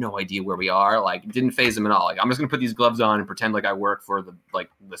jam. I have no idea where we are. Like it didn't phase him at all. Like I'm just gonna put these gloves on and pretend like I work for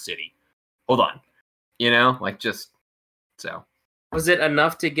the city. Hold on, you know, like just so. Was it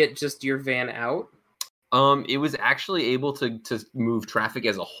enough to get just your van out? It was actually able to move traffic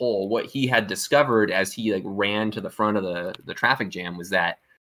as a whole. What he had discovered as he like ran to the front of the traffic jam was that,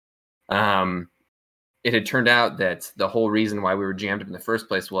 it had turned out that the whole reason why we were jammed up in the first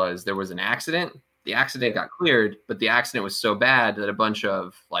place was there was an accident. The accident got cleared, but the accident was so bad that a bunch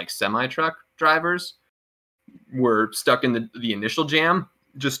of like semi-truck drivers were stuck in the initial jam,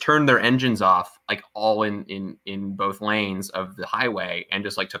 just turned their engines off, like all in both lanes of the highway, and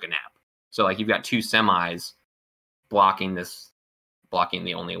just like took a nap. So like you've got two semis blocking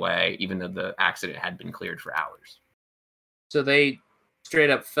the only way, even though the accident had been cleared for hours. So they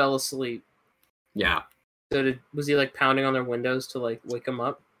straight up fell asleep. Yeah. So was he like pounding on their windows to like wake them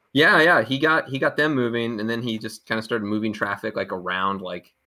up? Yeah. He got them moving, and then he just kind of started moving traffic like around,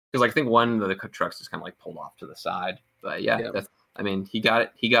 like because like, I think one of the trucks just kind of like pulled off to the side. But yeah. That's, I mean, he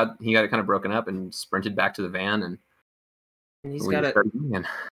got it kind of broken up and sprinted back to the van, and he's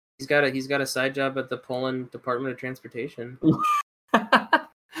got a side job at the Poland Department of Transportation.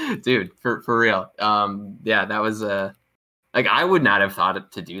 Dude, for real. Yeah, that was like I would not have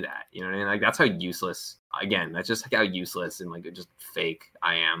thought to do that. You know what I mean? Like that's how useless again, that's just like how useless and like just fake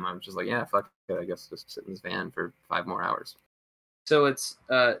I am. I'm just like, yeah, fuck it. I guess just sit in this van for 5 more hours. So it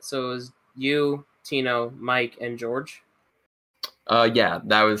was you, Tino, Mike, and George. Yeah,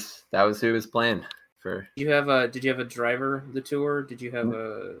 that was who was playing for. Did you have a driver the tour? Did you have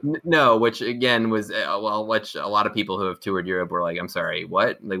a No, which again was which a lot of people who have toured Europe were like, I'm sorry,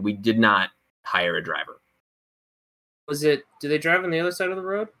 what? Like we did not hire a driver. Was it? Do they drive on the other side of the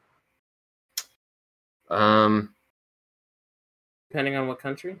road? Depending on what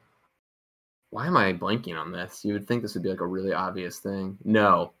country. Why am I blanking on this? You would think this would be like a really obvious thing.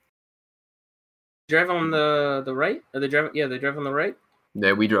 No. Drive on the right? Or they drive? Yeah, they drive on the right.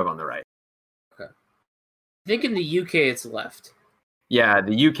 No, we drove on the right. Okay. I think in the UK it's left. Yeah,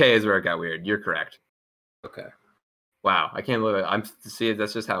 the UK is where it got weird. You're correct. Okay. Wow, I can't believe it. I'm see.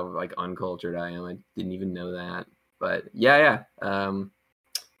 That's just how like uncultured I am. I didn't even know that. But yeah.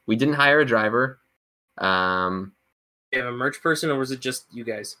 We didn't hire a driver. You have a merch person, or was it just you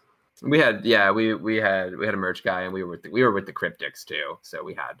guys? We had we had a merch guy, and we were with the Cryptics too. So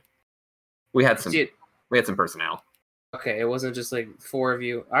we had some personnel. Okay, it wasn't just like 4 of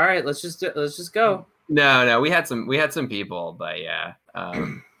you. All right, let's just go. No, we had some people, but yeah.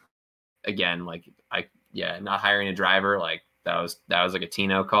 Again, like not hiring a driver, like that was like a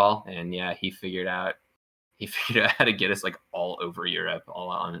Tino call, and yeah, he figured out how to get us like all over Europe all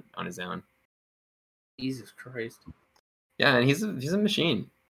on his own. Jesus Christ. Yeah, and he's a machine.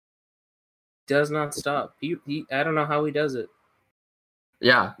 Does not stop. He I don't know how he does it.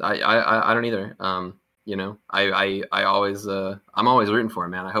 Yeah, I don't either. I always I'm always rooting for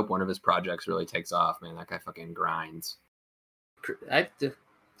him, man. I hope one of his projects really takes off, man. That guy fucking grinds. I feel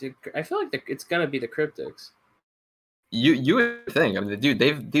like it's gonna be the Cryptics. You would think. I mean, dude,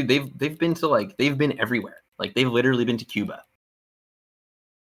 they've been to like they've been everywhere. Like they've literally been to Cuba.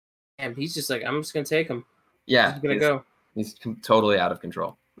 And he's just like, I'm just gonna take him. Yeah, he's gonna go. He's totally out of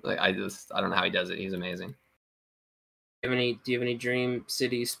control. Like I don't know how he does it. He's amazing. Do you have any dream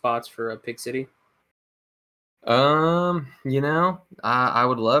city spots for a Pig City? I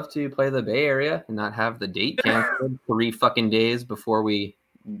would love to play the Bay Area and not have the date canceled 3 fucking days before we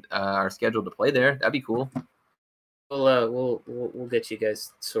are scheduled to play there. That'd be cool. We'll get you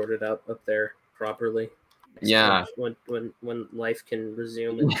guys sorted out up there properly. Yeah. When life can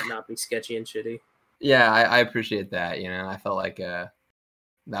resume and not be sketchy and shitty. Yeah, I appreciate that. I felt like that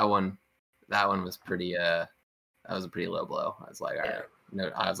one was pretty that was a pretty low blow. I was like, all right. No,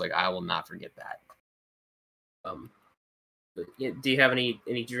 I was like, I will not forget that. But do you have any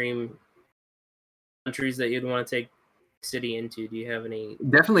dream countries that you'd want to take city into? Do you have any?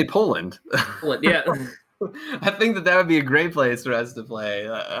 Definitely Poland. Poland, yeah. I think that would be a great place for us to play.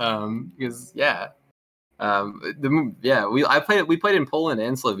 Because we played in Poland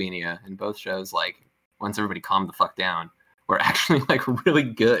and Slovenia, and both shows, like, once everybody calmed the fuck down, were actually like really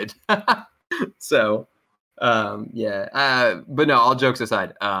good. So, but no, all jokes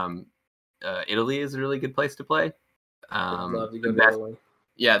aside, Italy is a really good place to play. I'd love to go to Italy.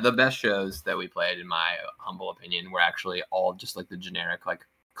 Yeah, the best shows that we played, in my humble opinion, were actually all just like the generic like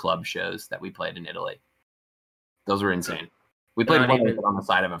club shows that we played in Italy. Those were insane. We played one on the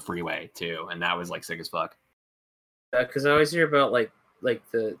side of a freeway too, and that was like sick as fuck. Because I always hear about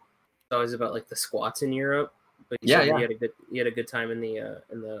it's always about like the squats in Europe. But you had a good time in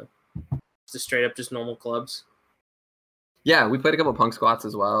the just straight up just normal clubs. Yeah, we played a couple of punk squats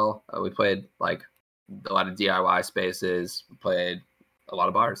as well. We played like a lot of DIY spaces. We played a lot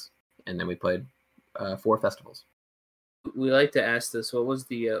of bars, and then we played 4 festivals. We like to ask this: what's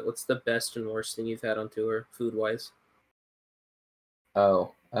the best and worst thing you've had on tour, food wise?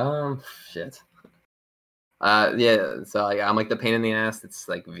 Oh, shit. Yeah. So I'm like the pain in the ass that's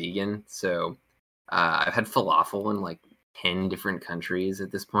like vegan. So I've had falafel in like 10 different countries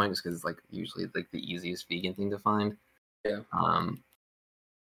at this point, just because it's like usually like the easiest vegan thing to find. Yeah.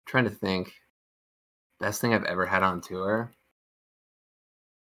 Trying to think. Best thing I've ever had on tour.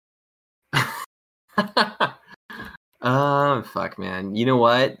 Fuck, man. You know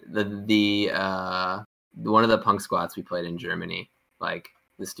what? The one of the punk squats we played in Germany, like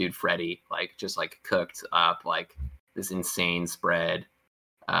this dude Freddie, like just like cooked up like this insane spread,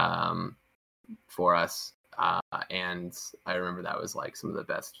 for us. And I remember that was like some of the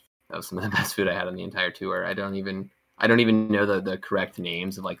best food I had on the entire tour. I don't even know the correct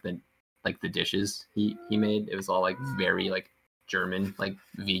names of like the dishes he made. It was all like very like German, like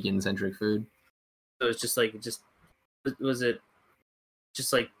vegan centric food. So it's was it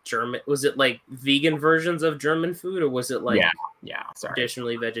just like German? Was it like vegan versions of German food, or was it like sorry,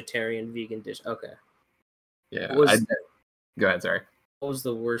 traditionally vegetarian vegan dish? Okay. Yeah. Go ahead. Sorry. What was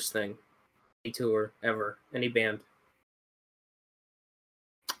the worst thing? Any tour ever, any band.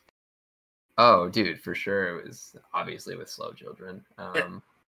 Oh, dude, for sure. It was obviously with Slow Children.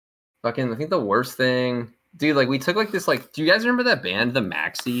 Fucking, I think the worst thing, dude. Like we took like this. Like, do you guys remember that band, the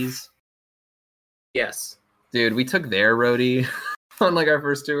Maxis? Yes. Dude, we took their roadie on like our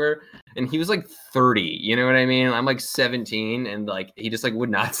first tour, and he was like 30. You know what I mean? I'm like 17, and like he just like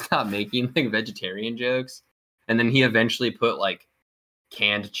would not stop making like vegetarian jokes. And then he eventually put like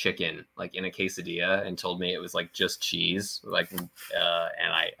canned chicken like in a quesadilla and told me it was like just cheese. Like, and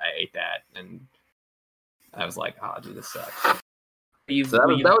I ate that, and I was like, oh, dude, this sucks. So that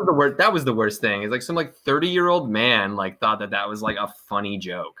was the worst. That was the worst thing. It's like some like 30-year-old man like thought that was like a funny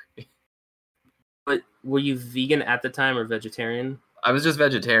joke. But were you vegan at the time or vegetarian? I was just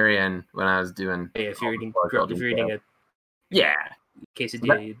vegetarian when I was doing. Yeah, if you're eating a yeah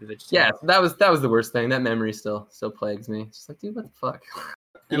quesadilla, you'd be vegetarian. Yeah, that was the worst thing. That memory still plagues me. It's just like, dude, what the fuck?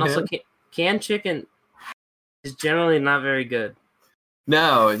 And also, canned chicken is generally not very good.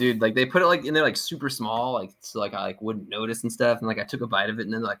 No, dude, like they put it like in there like super small, like so like I like wouldn't notice and stuff. And like I took a bite of it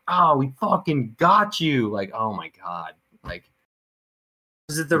and then like, oh, we fucking got you. Like, oh my god. Like,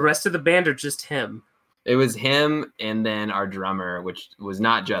 was it the rest of the band or just him? It was him and then our drummer, which was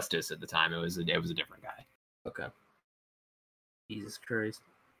not Justice at the time. It was a different guy. Okay. Jesus Christ.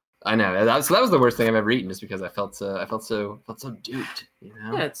 I know that was the worst thing I've ever eaten, just because I felt so duped. You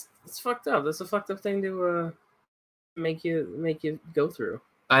know? Yeah, it's fucked up. That's a fucked up thing to make you go through.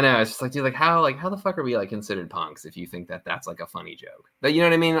 I know. It's just like, dude, how the fuck are we like considered punks if you think that that's like a funny joke? But you know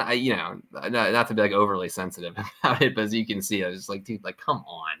what I mean? Not to be like overly sensitive about it, but as you can see, I was just like, dude, like, come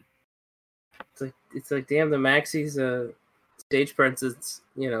on. It's like damn, the Maxis stage presence,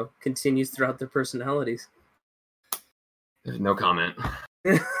 continues throughout their personalities. No comment.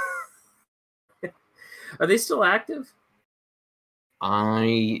 Are they still active?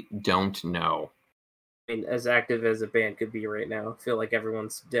 I don't know. I mean, as active as a band could be right now. I feel like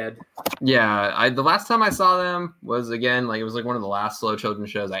everyone's dead. Yeah, the last time I saw them was again like it was like one of the last Slow Children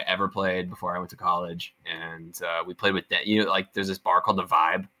shows I ever played before I went to college, and we played with them. Like there's this bar called The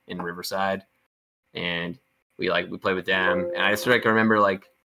Vibe in Riverside, and we played with them, and I just remember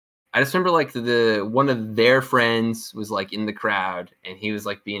the one of their friends was like in the crowd, and he was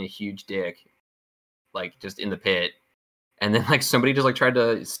like being a huge dick, like just in the pit, and then like somebody just like tried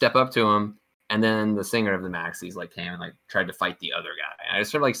to step up to him. And then the singer of the Maxis like came and like tried to fight the other guy. And I just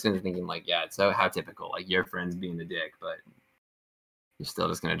started like thinking like, yeah, it's so how typical, like your friend's being the dick, but you're still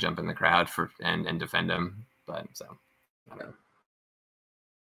just gonna jump in the crowd and defend him. But so I don't know.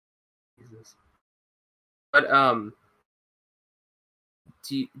 Jesus. But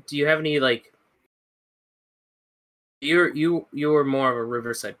do you have any like you were more of a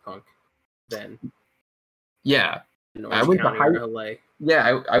Riverside punk then? Yeah. I went to LA.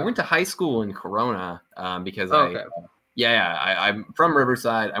 Yeah, I went to high school in Corona because I'm from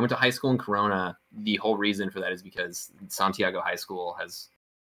Riverside. I went to high school in Corona. The whole reason for that is because Santiago High School has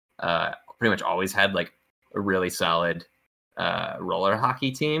pretty much always had like a really solid roller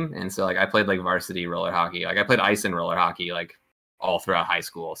hockey team, and so like I played like varsity roller hockey. Like I played ice and roller hockey like all throughout high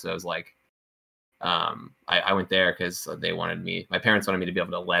school. So it was like I went there because my parents wanted me to be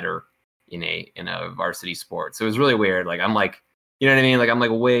able to letter in a varsity sport. So it was really weird. Like I'm like, you know what I mean? Like I'm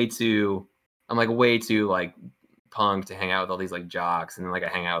like way too like punk to hang out with all these like jocks, and then like I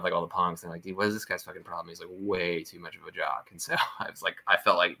hang out with like all the punks, and like, dude, what is this guy's fucking problem? He's like way too much of a jock. And so I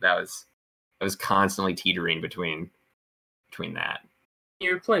felt like I was constantly teetering between that.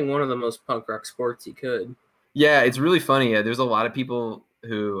 You're playing one of the most punk rock sports you could. Yeah, it's really funny. There's a lot of people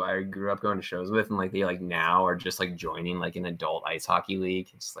who I grew up going to shows with, and like they like now are just like joining like an adult ice hockey league.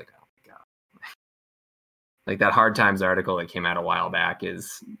 It's just like, oh my god. Like that Hard Times article that came out a while back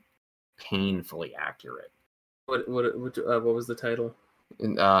is painfully accurate. What was the title?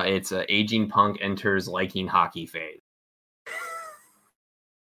 It's aging punk enters liking hockey phase.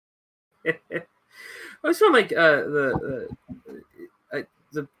 I was from like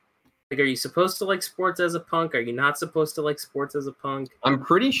like, are you supposed to like sports as a punk? Are you not supposed to like sports as a punk? I'm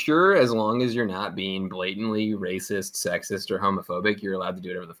pretty sure as long as you're not being blatantly racist, sexist, or homophobic, you're allowed to do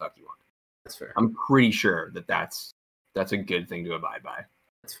whatever the fuck you want. That's fair. I'm pretty sure that's a good thing to abide by.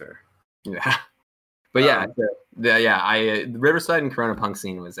 That's fair. Yeah. But the Riverside and Corona punk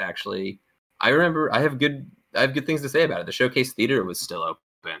scene was actually, I remember I have good things to say about it. The Showcase Theater was still open,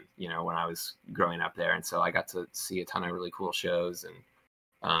 when I was growing up there. And so I got to see a ton of really cool shows,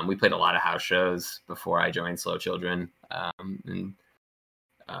 and we played a lot of house shows before I joined Slow Children. And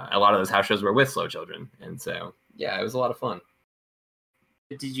a lot of those house shows were with Slow Children. And so, yeah, it was a lot of fun.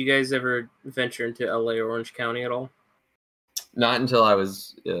 Did you guys ever venture into LA or Orange County at all? Not until I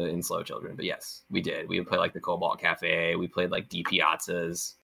was in Slow Children, but yes, we did. We would play like the Cobalt Cafe. We played like D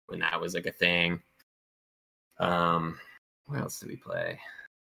Piazzas when that was like a thing. What else did we play?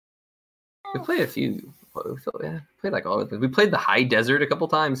 We played a few. Played like all of them. We played the High Desert a couple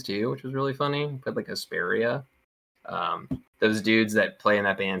times too, which was really funny. We played like Hesperia. Those dudes that play in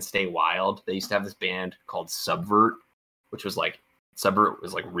that band Stay Wild. They used to have this band called Subvert, which was like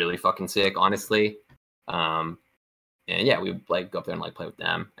really fucking sick, honestly. And yeah, we would like go up there and like play with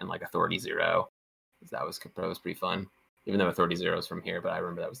them and like Authority Zero. That was pretty fun. Even though Authority Zero is from here, but I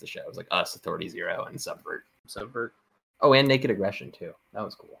remember that was the show. It was like us, Authority Zero, and Subvert. Oh, and Naked Aggression too. That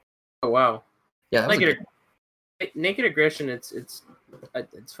was cool. Oh wow. Yeah, Naked Aggression. It's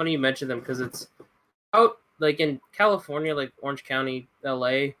funny you mentioned them because it's out like in California, like Orange County,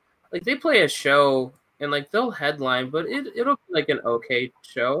 LA. Like they play a show and like they'll headline, but it'll be like an okay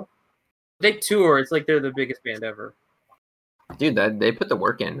show. They tour. It's like they're the biggest band ever. Dude, they put the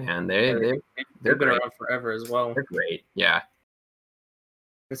work in, man. They've been around forever as well. They're great. Yeah.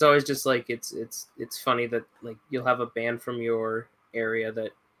 It's always just like it's funny that like you'll have a band from your area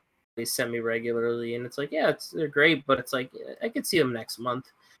that they semi regularly, and it's like they're great, but it's like I could see them next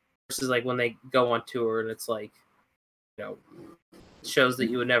month. Versus like when they go on tour and it's like shows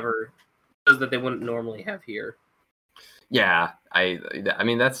that they wouldn't normally have here. Yeah, I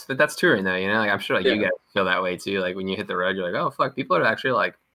mean that's touring though, like I'm sure like you guys feel that way too. Like when you hit the road, you're like, oh fuck, people are actually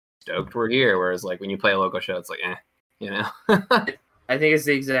like stoked we're here. Whereas like when you play a local show, it's like, I think it's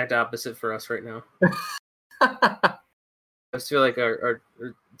the exact opposite for us right now. I just feel like our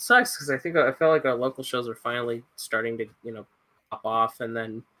it sucks because I felt like our local shows are finally starting to pop off, and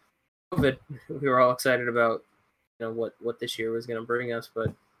then COVID, we were all excited about what this year was going to bring us,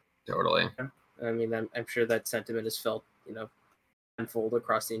 but totally. I mean, I'm sure that sentiment is felt unfold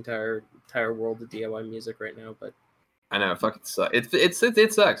across the entire world of DIY music right now. But I know, fuck, it sucks.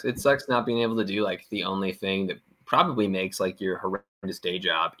 It sucks. It sucks not being able to do like the only thing that probably makes like your horrendous day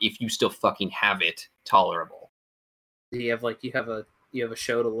job, if you still fucking have it, tolerable. You have a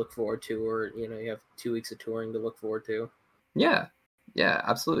show to look forward to, or you have 2 weeks of touring to look forward to. Yeah,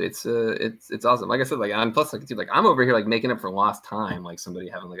 absolutely. It's awesome. Like I said, like I'm I'm over here like making up for lost time, like somebody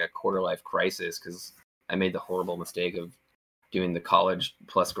having like a quarter life crisis because I made the horrible mistake of doing the college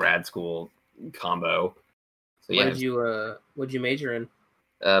plus grad school combo. So what did you major in?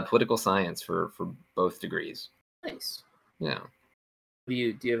 Political science for both degrees. Nice. Yeah. Do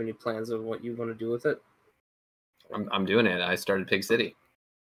you have any plans of what you want to do with it? I'm doing it. I started Pig City.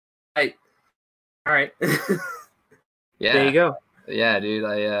 All right. Yeah. There you go. Yeah, dude.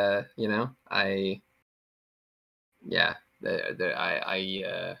 I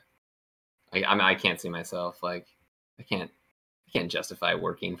can't see myself like I can't justify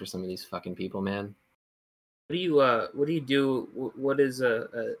working for some of these fucking people, man. What do you do? What is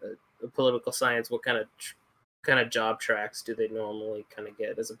a political science? What kind of job tracks do they normally kind of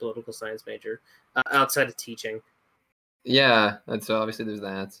get as a political science major outside of teaching? Yeah, and so obviously there's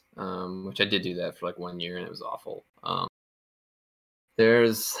that, which I did do that for like 1 year and it was awful.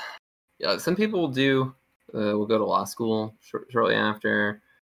 There's some people will go to law school shortly after.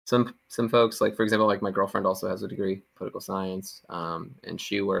 Some folks, like for example, like my girlfriend also has a degree in political science, and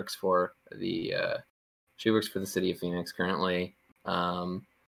she works for the city of Phoenix currently.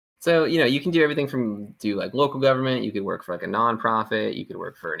 So you can do everything from do like local government. You could work for like a nonprofit. You could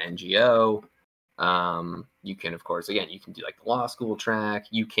work for an NGO. You can, of course, again, you can do like the law school track.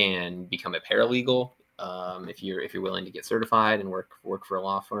 You can become a paralegal if you're willing to get certified and work for a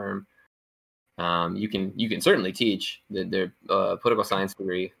law firm. You can certainly teach. Their political science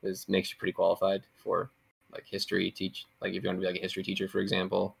degree makes you pretty qualified for like history teach. Like if you want to be like a history teacher, for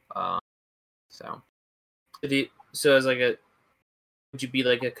example. So as like would you be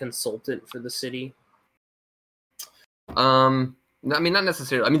like a consultant for the city? I mean, not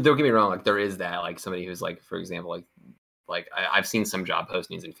necessarily. I mean, don't get me wrong. Like there is that, like somebody who's like, for example, like I've seen some job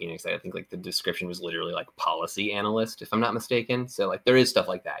postings in Phoenix that I think like the description was literally like policy analyst, if I'm not mistaken. So like there is stuff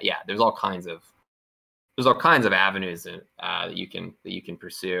like that. Yeah, there's all kinds of avenues that you can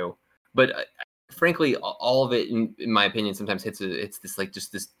pursue. But frankly, all of it, in my opinion, sometimes hits this like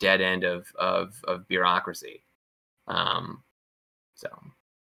just this dead end of bureaucracy.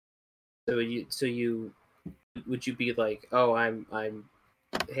 Would you be like, oh, I'm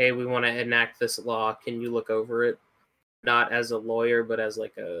hey, we want to enact this law, can you look over it? Not as a lawyer, but as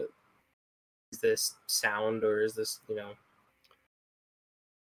like is this sound, or is this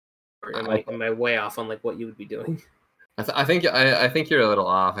or am I way off on like what you would be doing? I think you're a little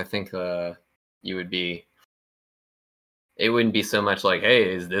off. I think you would be it wouldn't be so much like,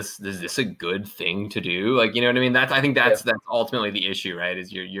 hey, is this a good thing to do? Like, you know what I mean? I think that's ultimately the issue, right?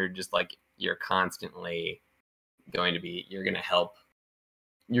 Is you're just like, you're constantly you're going to help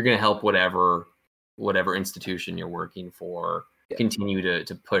whatever institution you're working for continue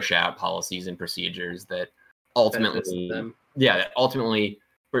to push out policies and procedures that ultimately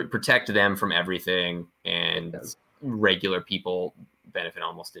protect them from everything, and regular people benefit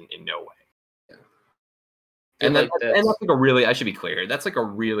almost in no way. Yeah. And that's like a really, I should be clear, that's like a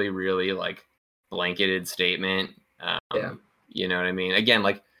really, really like blanketed statement. You know what I mean? Again,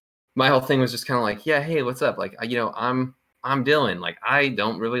 like my whole thing was just kind of like, yeah, hey, what's up? Like, you know, I'm Dylan. Like, I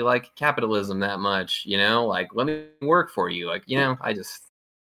don't really like capitalism that much, you know, like, let me work for you. Like, you know, I just.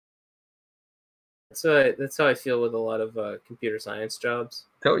 That's how I feel with a lot of computer science jobs.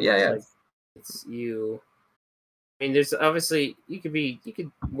 Oh, yeah. Like, it's you. I mean, there's obviously, you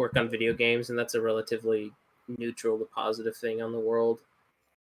could work on video games, and that's a relatively neutral to positive thing on the world.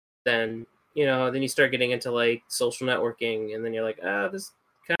 Then, you know, then you start getting into like social networking, and then you're like, this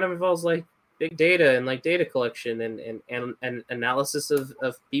kind of involves like big data and like data collection and analysis of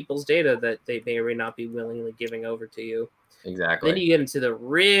people's data that they may or may not be willingly giving over to you. Exactly. Then you get into the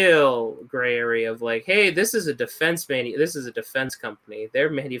real gray area of like, hey, this is a defense company. They're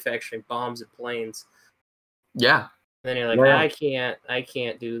manufacturing bombs and planes. Yeah. And then you're like, I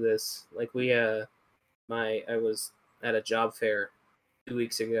can't do this. Like I was at a job fair 2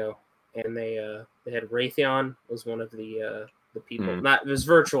 weeks ago, and they had Raytheon was one of the people. Not, it was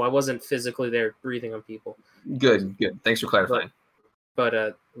virtual. I wasn't physically there breathing on people. Good. Thanks for clarifying.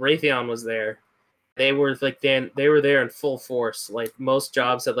 But Raytheon was there. They were like they were there in full force. Like most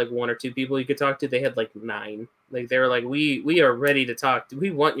jobs had like 1 or 2 people you could talk to. They had like 9. Like they were like, we are ready to talk.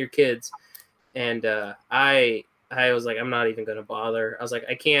 We want your kids. And I was like, I'm not even gonna bother. I was like,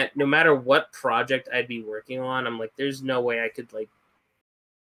 I can't. No matter what project I'd be working on, I'm like, there's no way I could like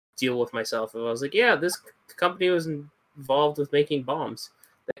deal with myself. If I was like, yeah, this company was involved with making bombs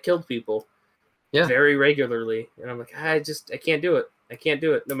that killed people very regularly, and I'm like, I can't do it. I can't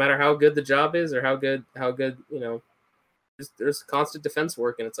do it. No matter how good the job is or how good, you know, there's constant defense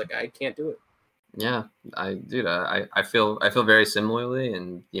work, and it's like, I can't do it. Yeah, I feel very similarly,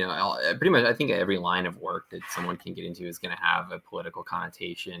 and you know, pretty much I think every line of work that someone can get into is going to have a political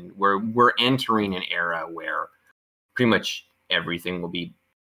connotation. We're entering an era where pretty much everything will be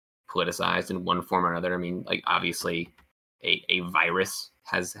politicized in one form or another. I mean, like obviously, a virus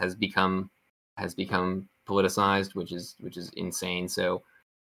has become politicized, which is insane. So,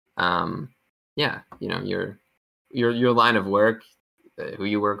 yeah, you know, your line of work, who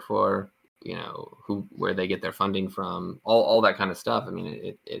you work for, you know, where they get their funding from, all that kind of stuff. I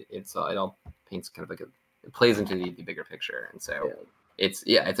mean, it all paints kind of like it plays into the bigger picture, and so it's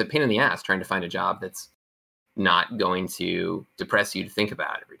a pain in the ass trying to find a job that's not going to depress you to think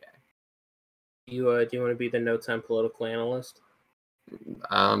about every day. Do you want to be the No Time political analyst?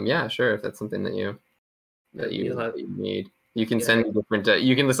 Yeah, sure. If that's something that you need, you can send me different.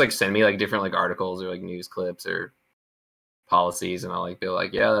 You can just like send me like different like articles or like news clips or policies, and I'll like be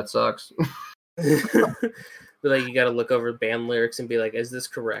like, yeah, that sucks. But like, you got to look over band lyrics and be like, is this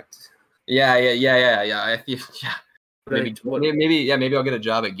correct? Yeah. Maybe I'll get a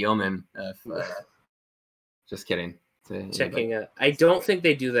job at Gilman. Just kidding. Checking it. I don't think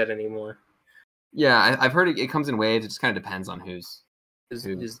they do that anymore. Yeah, I've heard it comes in waves. It just kind of depends on who's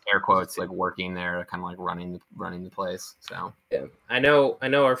air quotes like working there, kind of like running the place. So yeah, I know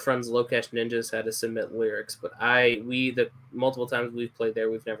our friends Low Cash Ninjas had to submit lyrics, but the multiple times we've played there,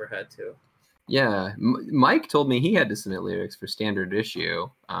 we've never had to. Yeah, Mike told me he had to submit lyrics for Standard Issue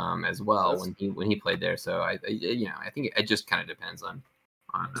as well when he played there. So I think it just kind of depends on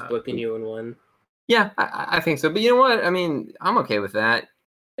booking you in one. Yeah, I think so. But you know what? I mean, I'm okay with that.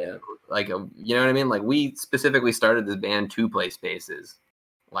 Yeah. Like, you know what I mean? Like, we specifically started this band to play spaces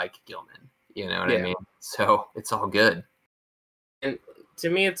like Gilman. You know what I mean? So it's all good. And to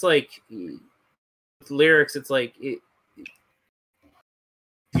me, it's like with lyrics. It's like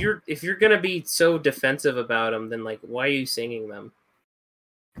if you're gonna be so defensive about them, then like, why are you singing them?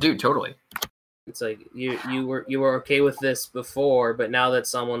 Dude, totally. It's like you were okay with this before, but now that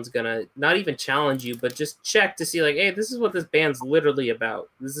someone's gonna not even challenge you, but just check to see like, hey, this is what this band's literally about.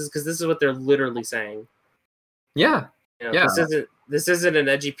 This is what they're literally saying. Yeah. You know, this isn't an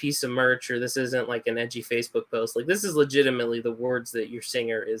edgy piece of merch, or this isn't like an edgy Facebook post. Like, this is legitimately the words that your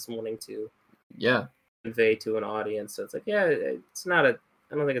singer is wanting to convey to an audience. So it's like, it's not I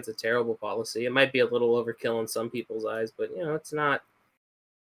don't think it's a terrible policy. It might be a little overkill in some people's eyes, but you know, it's not.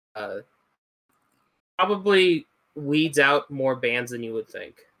 Probably weeds out more bands than you would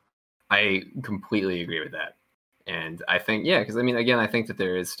think. I completely agree with that. And I think, yeah, because I mean, again, I think that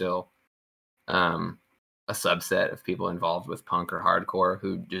there is still a subset of people involved with punk or hardcore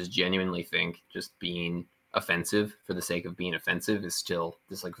who just genuinely think just being offensive for the sake of being offensive is still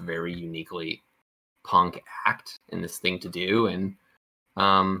this like very uniquely punk act and this thing to do. And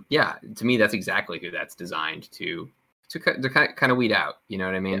yeah, to me, that's exactly who that's designed to kind of weed out. You know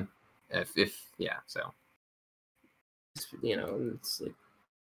what I mean? Yeah. If yeah, so You know, it's like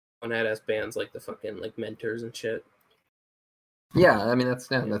one ass bands like the fucking like Mentors and shit. Yeah, I mean that's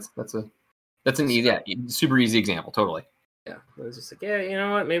an easy, super easy example, totally. Yeah, it was just like, yeah, you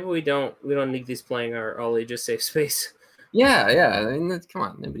know what? Maybe we don't need these playing our all ages safe space. Yeah. I mean, come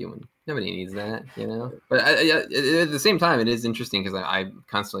on, nobody needs that, you know. But at the same time, it is interesting because I'm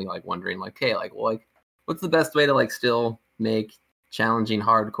constantly like wondering, like, hey, like, well, like, what's the best way to like still make challenging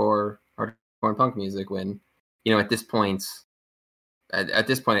hardcore and punk music when, you know, at this point, I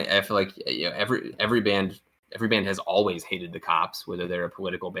feel like, you know, every band has always hated the cops, whether they're a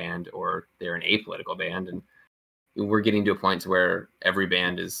political band or they're an apolitical band, and we're getting to a point to where every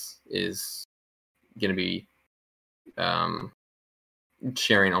band is going to be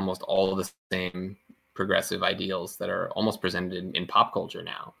sharing almost all of the same progressive ideals that are almost presented in pop culture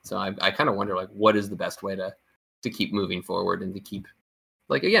now. So I kind of wonder, like, what is the best way to keep moving forward and to keep,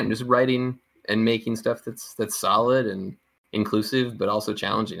 like, again, just writing and making stuff that's solid and inclusive, but also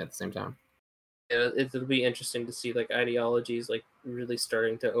challenging at the same time. Yeah, it'll be interesting to see like ideologies like really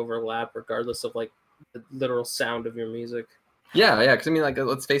starting to overlap, regardless of like the literal sound of your music. Yeah, because I mean, like,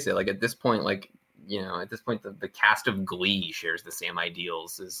 let's face it, like at this point, like, you know, the cast of Glee shares the same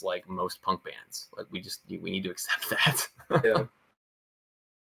ideals as like most punk bands. Like we need to accept that. Yeah.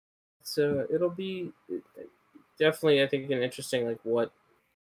 So it'll be definitely, I think, an interesting like what.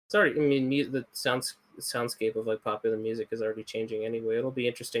 Sorry, I mean, the soundscape of like popular music is already changing anyway. It'll be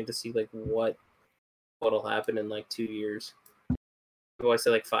interesting to see like what'll happen in like 2 years. Well, I say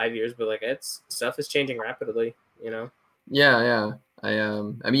like 5 years, but like stuff is changing rapidly, you know. Yeah. I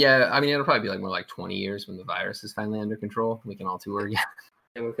mean, it'll probably be like more like 20 years when the virus is finally under control. We can all tour again.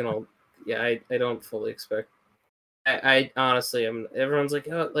 And we can all, yeah. I don't fully expect. I honestly, everyone's like,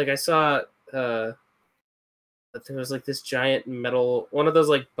 oh, like I saw, that there was like this giant metal, one of those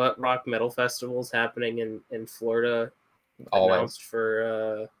like butt rock metal festivals happening in Florida, announced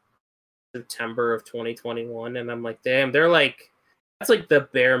for September of 2021, and I'm like, damn, they're like, that's like the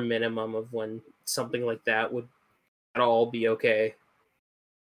bare minimum of when something like that would at all be okay.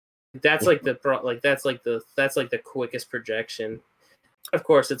 That's like that's like the quickest projection. Of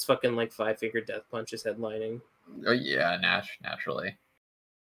course, it's fucking like Five Finger Death Punch is headlining. Oh yeah, naturally.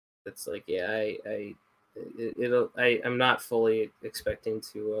 It's like, yeah, I'm not fully expecting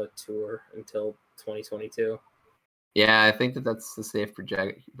to tour until 2022. Yeah, I think that's the safe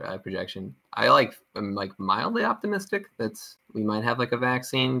projection. I'm like mildly optimistic that we might have like a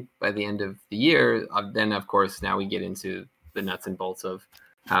vaccine by the end of the year. Then of course now we get into the nuts and bolts of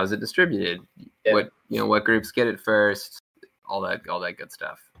how is it distributed, what groups get it first, all that good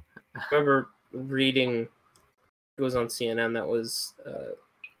stuff. I remember reading, it was on CNN, that was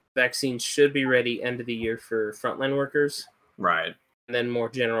vaccines should be ready end of the year for frontline workers, right? And then more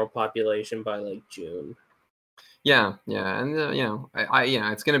general population by like June. Yeah, and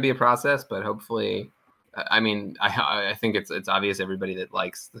it's going to be a process, but hopefully, I mean, I think it's obvious everybody that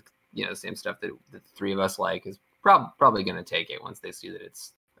likes the same stuff that the three of us like is probably going to take it once they see that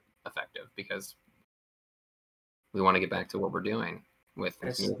it's effective, because we want to get back to what we're doing with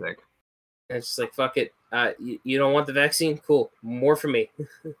this music. It's just like, fuck it. You don't want the vaccine? Cool. More for me.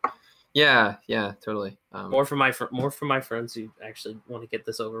 Yeah, totally. More for my friends who actually want to get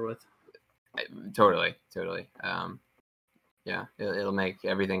this over with. Totally. Yeah, it'll make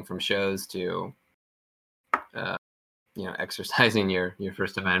everything from shows to, exercising your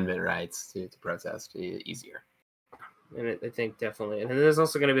First Amendment rights to protest easier. And I think definitely, and there's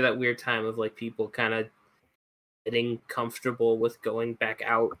also going to be that weird time of like people kind of getting comfortable with going back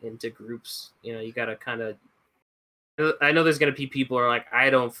out into groups. You know, you got to kind of. I know there's going to be people who are like,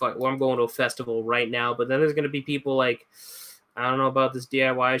 I'm going to a festival right now, but then there's going to be people like, I don't know about this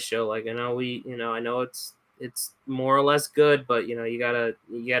DIY show. Like, I know it's more or less good, but you gotta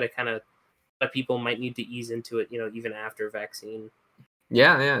kind of, people might need to ease into it, even after vaccine.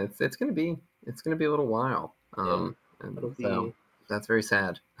 Yeah, it's gonna be a little while. So that's very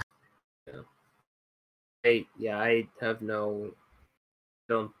sad. Yeah. I have I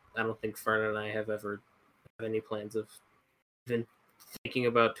don't think Fern and I have ever have any plans of even thinking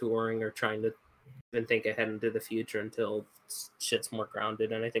about touring or trying to even think ahead into the future until shit's more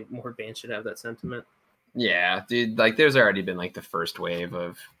grounded, and I think more bands should have that sentiment. Yeah, dude, like there's already been like the first wave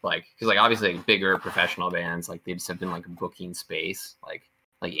of like, because like obviously like, bigger professional bands like they just have been like booking space like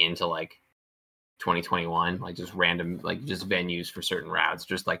into like 2021, like just random like just venues for certain routes,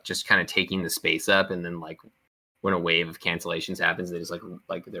 just kind of taking the space up, and then like when a wave of cancellations happens, they just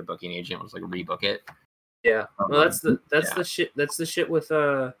like their booking agent will just like rebook it. Yeah. Well, that's the shit. That's the shit with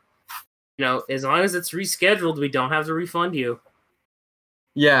as long as it's rescheduled, we don't have to refund you.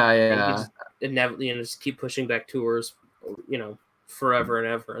 Yeah, You yeah. just inevitably just keep pushing back tours, forever and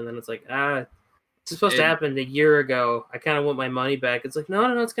ever, and then it's like it's supposed to happen a year ago. I kind of want my money back. It's like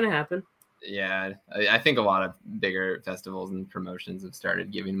no, it's gonna happen. Yeah, I think a lot of bigger festivals and promotions have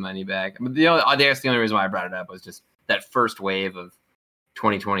started giving money back. But I guess the only reason why I brought it up was just that first wave of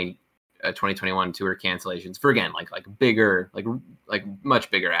 2020, 2021 tour cancellations for again like bigger like much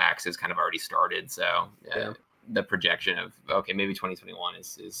bigger acts has kind of already started. So the projection of okay, maybe 2021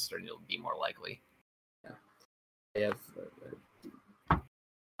 is starting to be more likely. Yeah,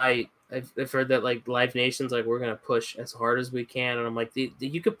 I've heard that like Live Nation's like we're gonna push as hard as we can, and I'm like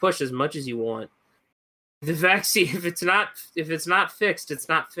you could push as much as you want. The vaccine, if it's not fixed, it's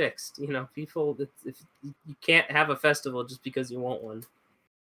not fixed. People, if you can't have a festival just because you want one.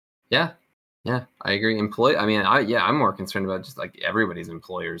 Yeah, I agree. I'm more concerned about just like everybody's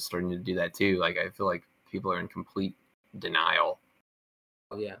employers starting to do that too. Like I feel like people are in complete denial.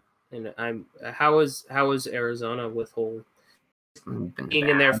 Oh yeah, and how is Arizona with whole being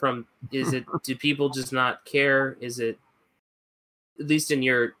in there from? Is it do people just not care? Is it at least in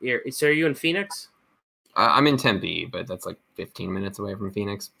your so are you in Phoenix? I'm in Tempe, but that's like 15 minutes away from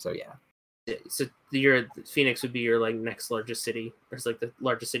Phoenix. So yeah. So Phoenix would be your like next largest city, or it's like the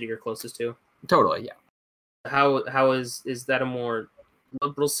largest city you're closest to. Totally, yeah. How is that a more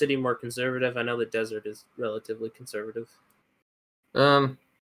liberal city, more conservative? I know the desert is relatively conservative. I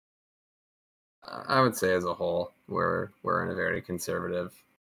would say as a whole, we're in a very conservative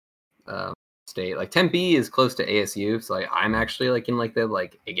state. Like Tempe is close to ASU, so like I'm actually like in like the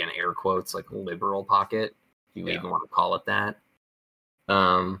like again air quotes like liberal pocket, if you even want to call it that.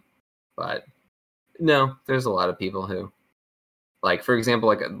 But no, there's a lot of people who like, for example,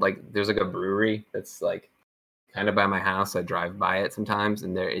 like there's like a brewery that's like kind of by my house. I drive by it sometimes,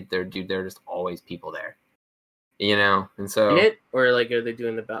 and there are just always people there. And so or like are they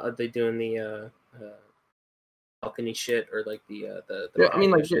doing the balcony shit or like the I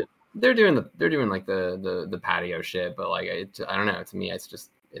mean like shit? They're doing like the patio shit, but like I don't know. To me, it's just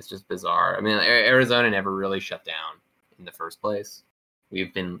bizarre. I mean, Arizona never really shut down in the first place.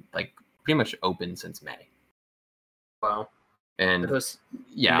 We've been like pretty much open since May. Wow. And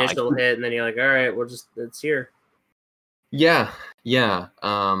initial hit, and then you're like, all right, it's here. Yeah.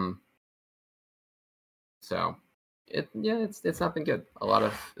 So it's not been good. A lot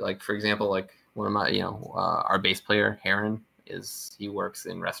of like, for example, like one of my our bass player Heron he works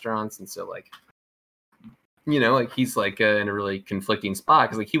in restaurants, and so like like he's like in a really conflicting spot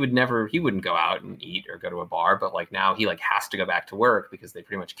because like he wouldn't go out and eat or go to a bar, but like now he like has to go back to work because they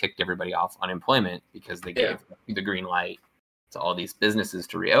pretty much kicked everybody off unemployment because they gave the green light to all these businesses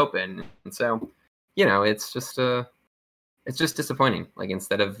to reopen. And so it's just disappointing. Like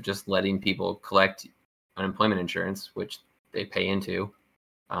instead of just letting people collect unemployment insurance, which they pay into,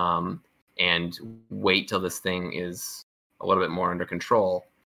 and wait till this thing is a little bit more under control,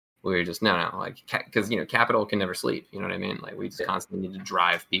 we're just no, like because capital can never sleep. You know what I mean? Like we just constantly need to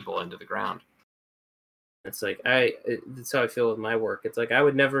drive people into the ground. It's like that's how I feel with my work. It's like I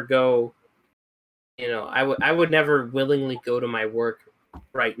would never go. I would never willingly go to my work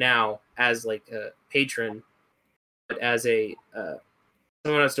right now as like a patron, but as a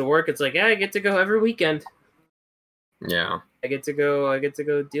someone has to work. It's like I get to go every weekend. Yeah, I get to go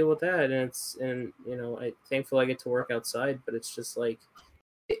deal with that, and I thankful I get to work outside, but it's just like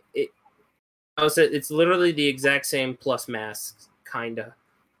it's literally the exact same plus masks, kinda.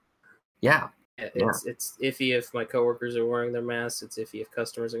 Yeah. It's iffy if my coworkers are wearing their masks. It's iffy if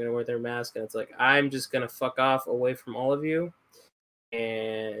customers are going to wear their mask, and it's like I'm just going to fuck off away from all of you,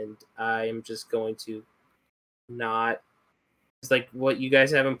 and I'm just going to not. It's like what you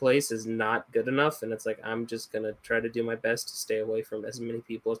guys have in place is not good enough, and it's like I'm just going to try to do my best to stay away from as many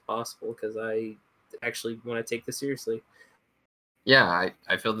people as possible because I actually want to take this seriously. Yeah,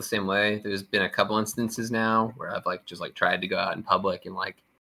 I feel the same way. There's been a couple instances now where I've like just like tried to go out in public and like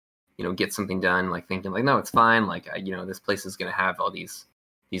get something done, like thinking like, no, it's fine. Like, this place is going to have all these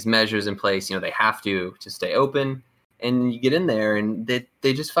measures in place. They have to stay open, and you get in there and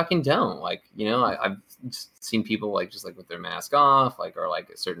they just fucking don't. Like, I've just seen people like, just like with their mask off, like, or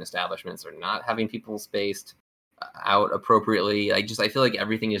like certain establishments are not having people spaced. out appropriately. I feel like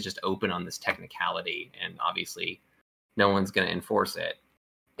everything is just open on this technicality, and obviously no one's going to enforce it.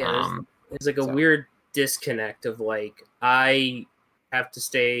 Yeah, there's like a so- weird disconnect of like, I have to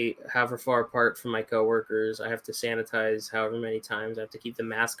stay however far apart from my coworkers. I have to sanitize however many times. I have to keep the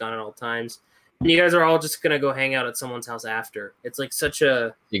mask on at all times. And you guys are all just gonna go hang out at someone's house after. It's like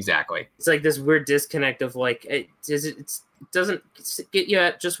Exactly. it's like this weird disconnect of like, it doesn't get you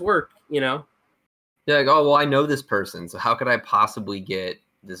at just work, you know? Yeah, like, oh, well, I know this person, so how could I possibly get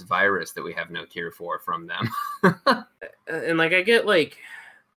this virus that we have no cure for from them? And like, I get like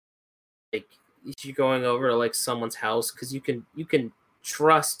you going over to like someone's house because you can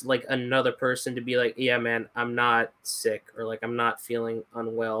trust like another person to be like, yeah, man, I'm not sick, or like I'm not feeling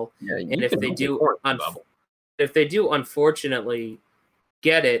unwell. Yeah, And if they do unfortunately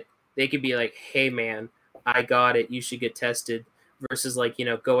get it, they could be like, hey man, I got it, you should get tested, versus like, you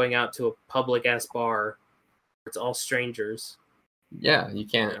know, going out to a public ass bar where it's all strangers. Yeah, you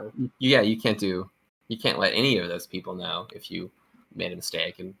can't. Yeah, you can't let any of those people know if you made a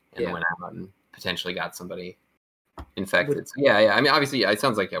mistake and went out and potentially got somebody infected. So, yeah. I mean, obviously, it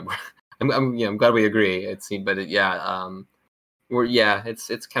sounds like I'm glad we agree. It's it's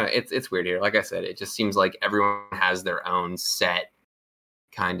weird here. Like I said, it just seems like everyone has their own set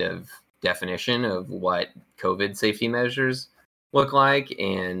kind of definition of what COVID safety measures look like,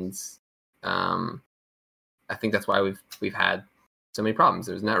 and I think that's why we've had so many problems.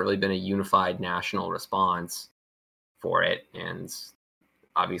 There's not really been a unified national response for it, and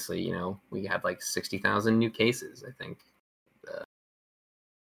obviously, you know, we had like 60,000 new cases. I think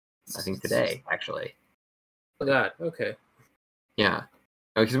today, actually. Oh God. Okay. Yeah,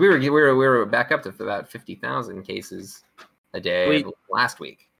 because we were back up to about 50,000 cases a day last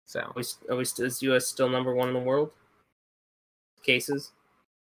week. So is U.S. still number one in the world? Cases?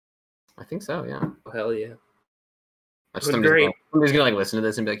 I think so. Yeah. Oh, hell yeah. Somebody's gonna like listen to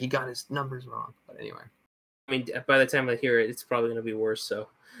this and be like, he got his numbers wrong. But anyway. I mean, by the time I hear it, it's probably gonna be worse. So.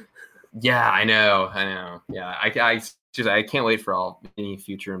 Yeah, I know. Yeah, I can't wait for any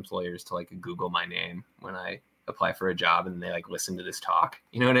future employers to like Google my name when I apply for a job and they like listen to this talk.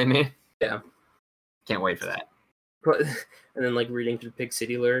 You know what I mean? Yeah. Can't wait for that. And then like reading through Pig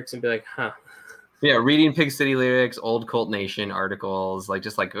City lyrics and be like, huh. Yeah, reading Pig City lyrics, old Cult Nation articles, like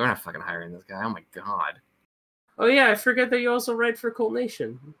just like we're not fucking hiring this guy. Oh my god. Oh yeah, I forget that you also write for Cult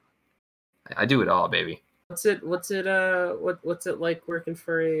Nation. I do it all, baby. What's it like working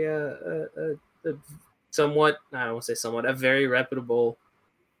for a somewhat, I don't want to say somewhat, a very reputable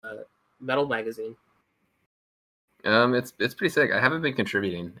metal magazine? It's pretty sick. I haven't been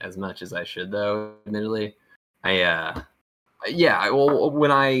contributing as much as I should, though. Admittedly, when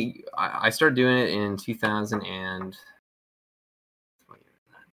I started doing it in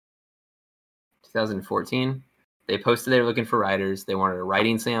 2014, they posted they were looking for writers. They wanted a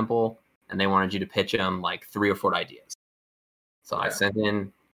writing sample, and they wanted you to pitch them like 3 or 4 ideas. So yeah.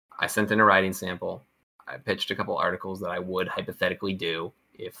 I sent in a writing sample. I pitched a couple articles that I would hypothetically do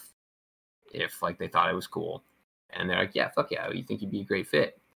if like they thought it was cool. And they're like, yeah, fuck yeah, you think you'd be a great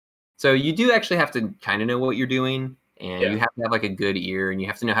fit. So you do actually have to kind of know what you're doing, and you have to have like a good ear, and you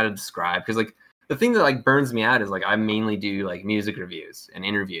have to know how to describe. Because like the thing that like burns me out is like I mainly do like music reviews and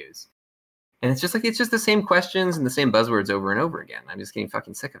interviews, and it's just the same questions and the same buzzwords over and over again. I'm just getting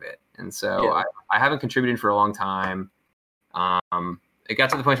fucking sick of it, and so I haven't contributed for a long time. It got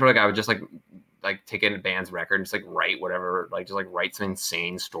to the point where like I would just like take in a band's record and just like write whatever, like just like write some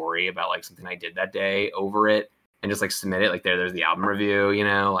insane story about like something I did that day over it. And just like submit it, like there's the album review, you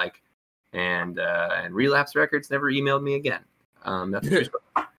know, like, and Relapse Records never emailed me again. That's true.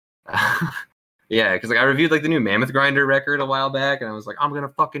 Yeah, because like I reviewed like the new Mammoth Grinder record a while back, and I was like, I'm gonna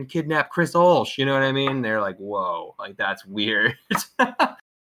fucking kidnap Chris Olsh, you know what I mean? And they're like, whoa, like that's weird.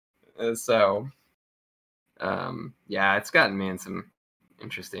 So, yeah, it's gotten me in some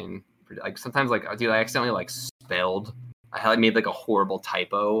interesting, like sometimes like, dude, I accidentally like spelled, I made like a horrible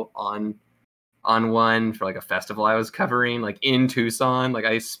typo on one for like a festival I was covering, like in Tucson. Like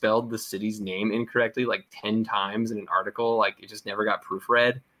I spelled the city's name incorrectly like 10 times in an article. Like it just never got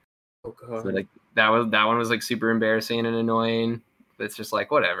proofread. Oh god. So like that one was like super embarrassing and annoying. But it's just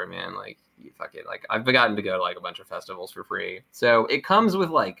like whatever, man. Like fuck it. Like I've gotten to go to like a bunch of festivals for free. So it comes with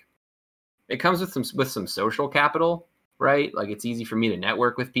some social capital, right? Like it's easy for me to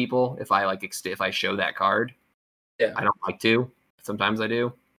network with people if I show that card. Yeah. I don't like to. Sometimes I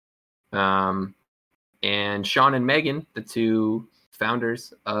do. And Sean and Megan, the 2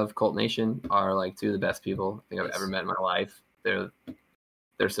 founders of Cult Nation, are like 2 of the best people I think I've ever met in my life. They're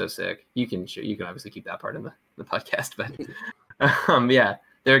so sick. You can obviously keep that part in the podcast, but yeah,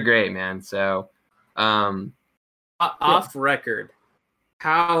 they're great, man. So Off record,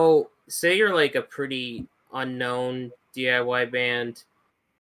 how say you're like a pretty unknown DIY band,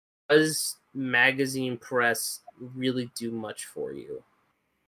 does magazine press really do much for you?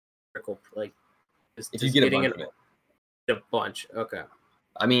 Like, If you get a bunch of it. A bunch, okay.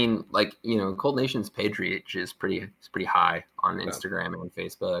 I mean, like, Cold Nation's page reach is pretty high on Instagram and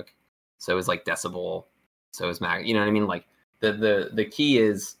Facebook. So is like Decibel. So is Mag. You know what I mean? Like the key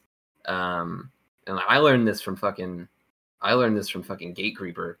is, and I learned this from fucking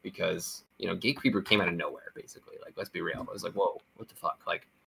Gatecreeper, because Gatecreeper came out of nowhere basically. Like, let's be real. I was like, whoa, what the fuck? Like,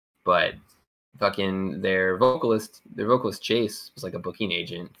 but fucking their vocalist Chase was like a booking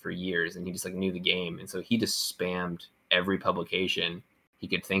agent for years, and he just like knew the game, and so he just spammed every publication he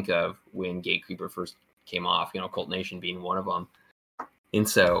could think of when Gatecreeper first came off. Cult Nation being one of them, and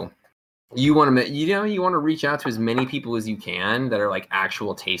so you want to reach out to as many people as you can that are like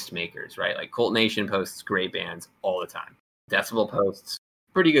actual tastemakers, right? Like Cult Nation posts great bands all the time. Decibel posts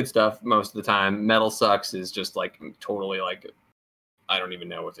pretty good stuff most of the time. Metal Sucks is just like totally like, I don't even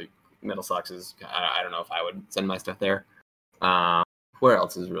know what Metal Sucks is. I don't know if I would send my stuff there. Where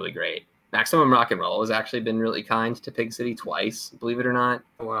else is really great? Maximum Rock and Roll has actually been really kind to Pig City twice, believe it or not.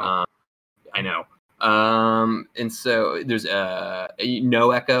 Wow. I know. And so there's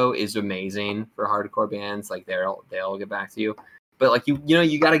No Echo is amazing for hardcore bands. Like they'll get back to you. But like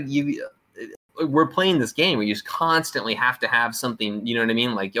we're playing this game where you just constantly have to have something, you know what I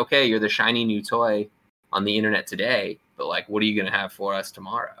mean? Like, okay, you're the shiny new toy on the internet today, but like, what are you going to have for us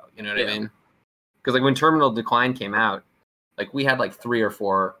tomorrow? You know what I mean? Because like when Terminal Decline came out, like we had like 3 or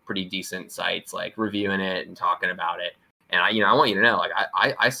 4 pretty decent sites like reviewing it and talking about it. And I want you to know, like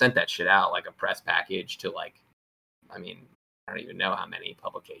I sent that shit out like a press package to like, I don't even know how many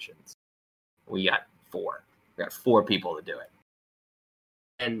publications. We got 4. We got 4 people to do it.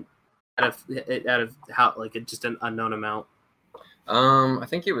 And out of how, like, just an unknown amount. I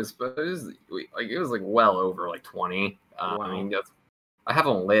think it was like well over like 20. Wow. I have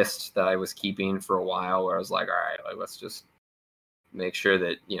a list that I was keeping for a while where I was like, all right, like let's just make sure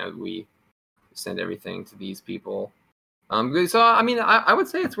that we send everything to these people. So I would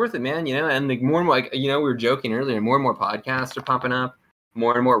say it's worth it, man. And like more and more, like we were joking earlier, more and more podcasts are popping up,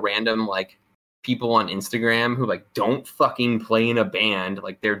 more and more random like people on Instagram who like don't fucking play in a band,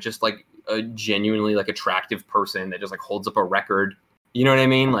 like they're just like a genuinely like attractive person that just like holds up a record. You know what I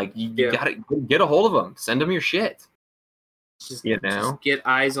mean? Like you gotta get a hold of them, send them your shit. Just get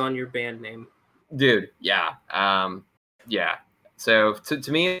eyes on your band name, dude. Yeah. So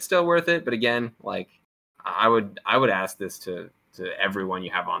to me, it's still worth it. But again, like I would ask this to everyone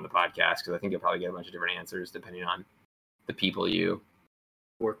you have on the podcast, because I think you'll probably get a bunch of different answers depending on the people you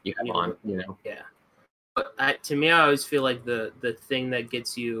have on. Yeah. But to me, I always feel like the thing that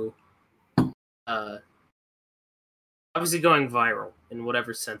gets you, obviously going viral in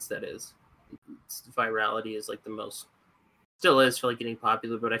whatever sense that is. Virality is like the most, still is for like getting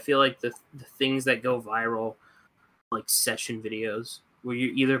popular, but I feel like the things that go viral, like session videos, where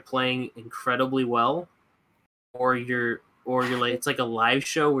you're either playing incredibly well, or you're like, it's like a live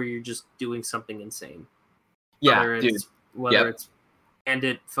show where you're just doing something insane. Yeah, whether it's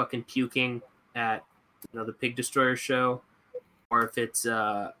Bandit fucking puking at the Pig Destroyer show, or if it's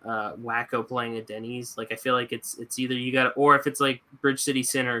Wacko playing at Denny's. Like I feel like it's either you got, or if it's like Bridge City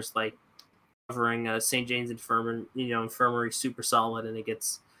Sinners like covering St. James Infirmary Super Solid, and it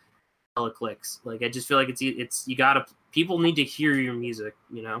gets hella clicks. Like I just feel like it's you gotta, people need to hear your music.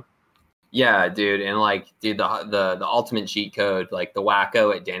 Yeah, dude, and like, dude, the ultimate cheat code, like the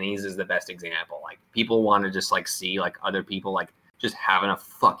Wacko at Denny's is the best example. Like people want to just like see like other people like just having a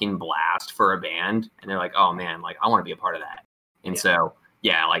fucking blast for a band, and they're like, oh man, like I want to be a part of that. And so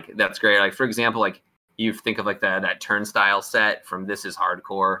yeah, like that's great. Like for example, like you think of like that Turnstile set from This Is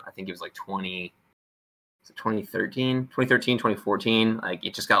Hardcore. I think it was like 2013, 2014. Like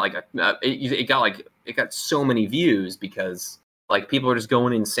it just got like it got so many views because like people are just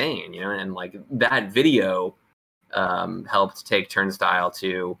going insane, and like that video helped take Turnstile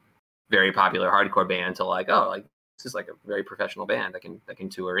to very popular hardcore band to like, oh, like this is like a very professional band that can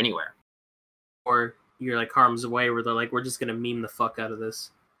tour anywhere. Or you're like Harm's Way, where they're like, we're just gonna meme the fuck out of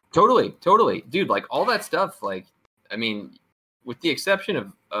this. Totally, dude. Like all that stuff. Like, I mean, with the exception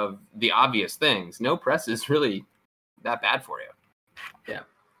of the obvious things, no press is really that bad for you. Yeah,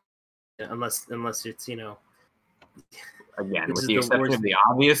 unless it's again, with the exception of the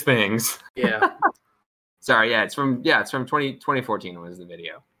obvious things. Yeah. Sorry, it's from 2014 was the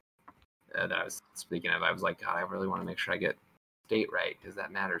video that I was speaking of. I was like, God, I really want to make sure I get date right, because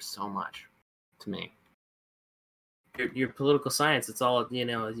that matters so much to me. your political science. It's all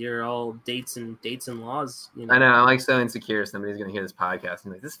you're all dates and laws. I know. I'm like so insecure. Somebody's gonna hear this podcast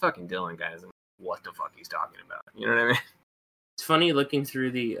and like, this fucking Dylan guy doesn't know what the fuck he's talking about. You know what I mean? It's funny looking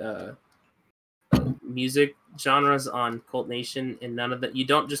through the music genres on Cult Nation, and none of that. You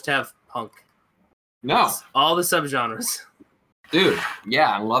don't just have punk. No, It's all the subgenres. dude.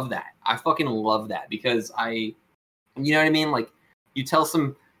 Yeah, I love that. I fucking love that because you know what I mean? Like, you tell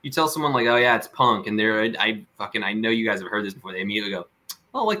someone like, oh yeah, it's punk, and I know you guys have heard this before. They immediately go,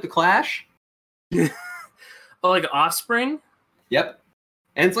 oh, like the Clash. Oh, like Offspring. Yep.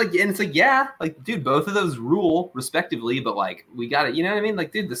 And it's like, yeah, like, dude, both of those rule respectively, but like, we got it. You know what I mean?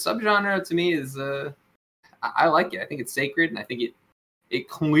 Like, dude, the subgenre to me is, I like it. I think it's sacred, and I think it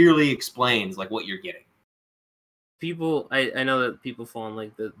clearly explains like what you're getting. People, I know that people fall in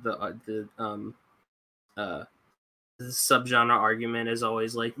like the subgenre argument is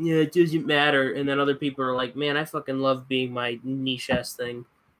always like, yeah, it doesn't matter, and then other people are like, man, I fucking love being my niche ass thing.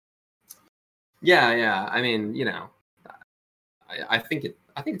 Yeah. I mean, you know, I think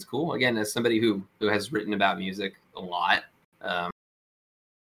it's cool. Again, as somebody who has written about music a lot,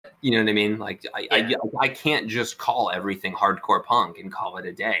 you know what I mean? Like, I can't just call everything hardcore punk and call it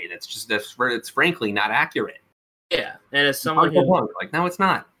a day. It's frankly not accurate. Yeah, and as someone Hardcore who punk, like, no, it's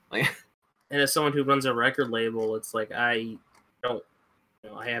not. Like, and as someone who runs a record label, it's like I don't,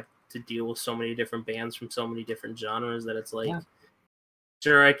 I have to deal with so many different bands from so many different genres that it's like, Yeah.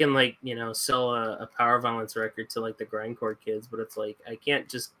 Sure, I can like, sell a Power Violence record to like the grindcore kids, but it's like I can't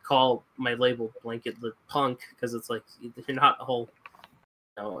just call my label Blanket the Punk because it's like you're not a whole,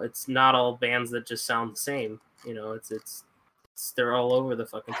 it's not all bands that just sound the same. It's they're all over the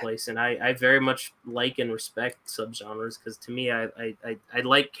fucking place, and I very much like and respect subgenres because to me I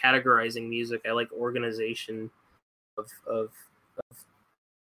like categorizing music. I like organization of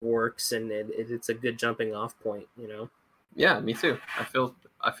works, and it's a good jumping off point. yeah, me too. I feel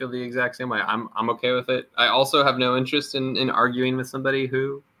the exact same way. I'm okay with it. I also have no interest in arguing with somebody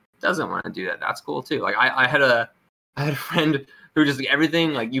who doesn't want to do that. That's cool too. Like I had a friend who just like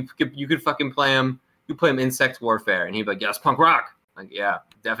everything like you could fucking play him. You play him Insect Warfare, and he'd be like, "Yes, punk rock." Like, yeah,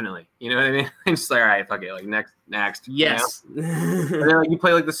 definitely. You know what I mean? I'm just like, all right, fuck it. Like next. Yes. And then like you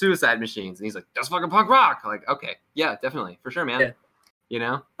play like the Suicide Machines, and he's like, "That's fucking punk rock." Like, okay, yeah, definitely, for sure, man. Yeah. You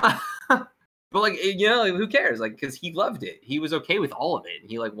know. But like, like, who cares? Like, because he loved it. He was okay with all of it.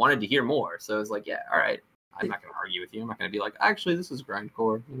 He like wanted to hear more. So it's like, yeah, all right. I'm not gonna argue with you. I'm not gonna be like, actually, this is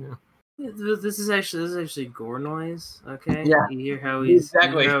grindcore. This is actually gore noise. Okay. Yeah. You hear how he's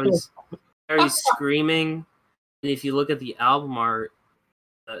Exactly. how he's screaming, and if you look at the album art,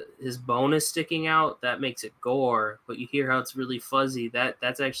 his bone is sticking out. That makes it gore. But you hear how it's really fuzzy.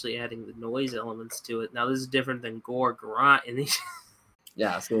 That's actually adding the noise elements to it. Now this is different than gore grunt and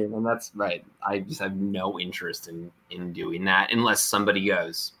Yeah, so and that's right. I just have no interest in doing that unless somebody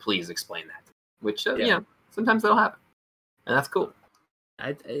goes, please explain that. Which sometimes that'll happen, and that's cool.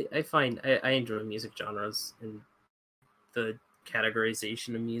 I find I enjoy music genres and the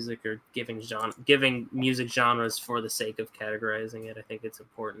categorization of music or giving music genres for the sake of categorizing it. I think it's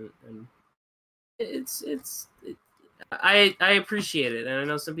important, and I appreciate it, and I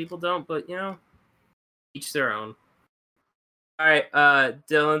know some people don't, but each their own. All right,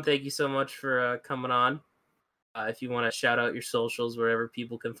 Dylan, thank you so much for coming on. If you want to shout out your socials, wherever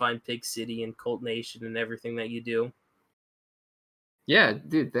people can find Pig City and Cult Nation and everything that you do. Yeah,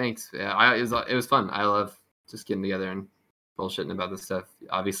 dude, thanks. Yeah, it was fun. I love just getting together and bullshitting about this stuff.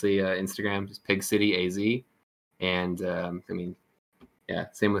 Obviously, Instagram is Pig City AZ, and I mean, yeah,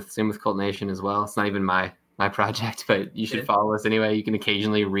 same with Cult Nation as well. It's not even my project, but you should follow us anyway. You can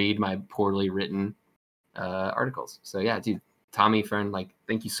occasionally read my poorly written articles. So yeah, dude. Tommy, friend, like,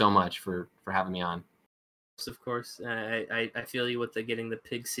 thank you so much for having me on. Of course, I feel you with getting the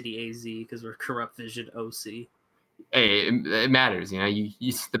Pig City AZ because we're Corrupt Vision OC. Hey, it matters, you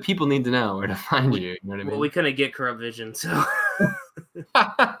the people need to know where to find you. You know what I mean? Well, we couldn't get Corrupt Vision, so.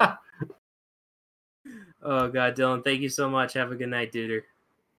 Oh God, Dylan, thank you so much. Have a good night, duder.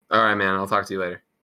 All right, man. I'll talk to you later.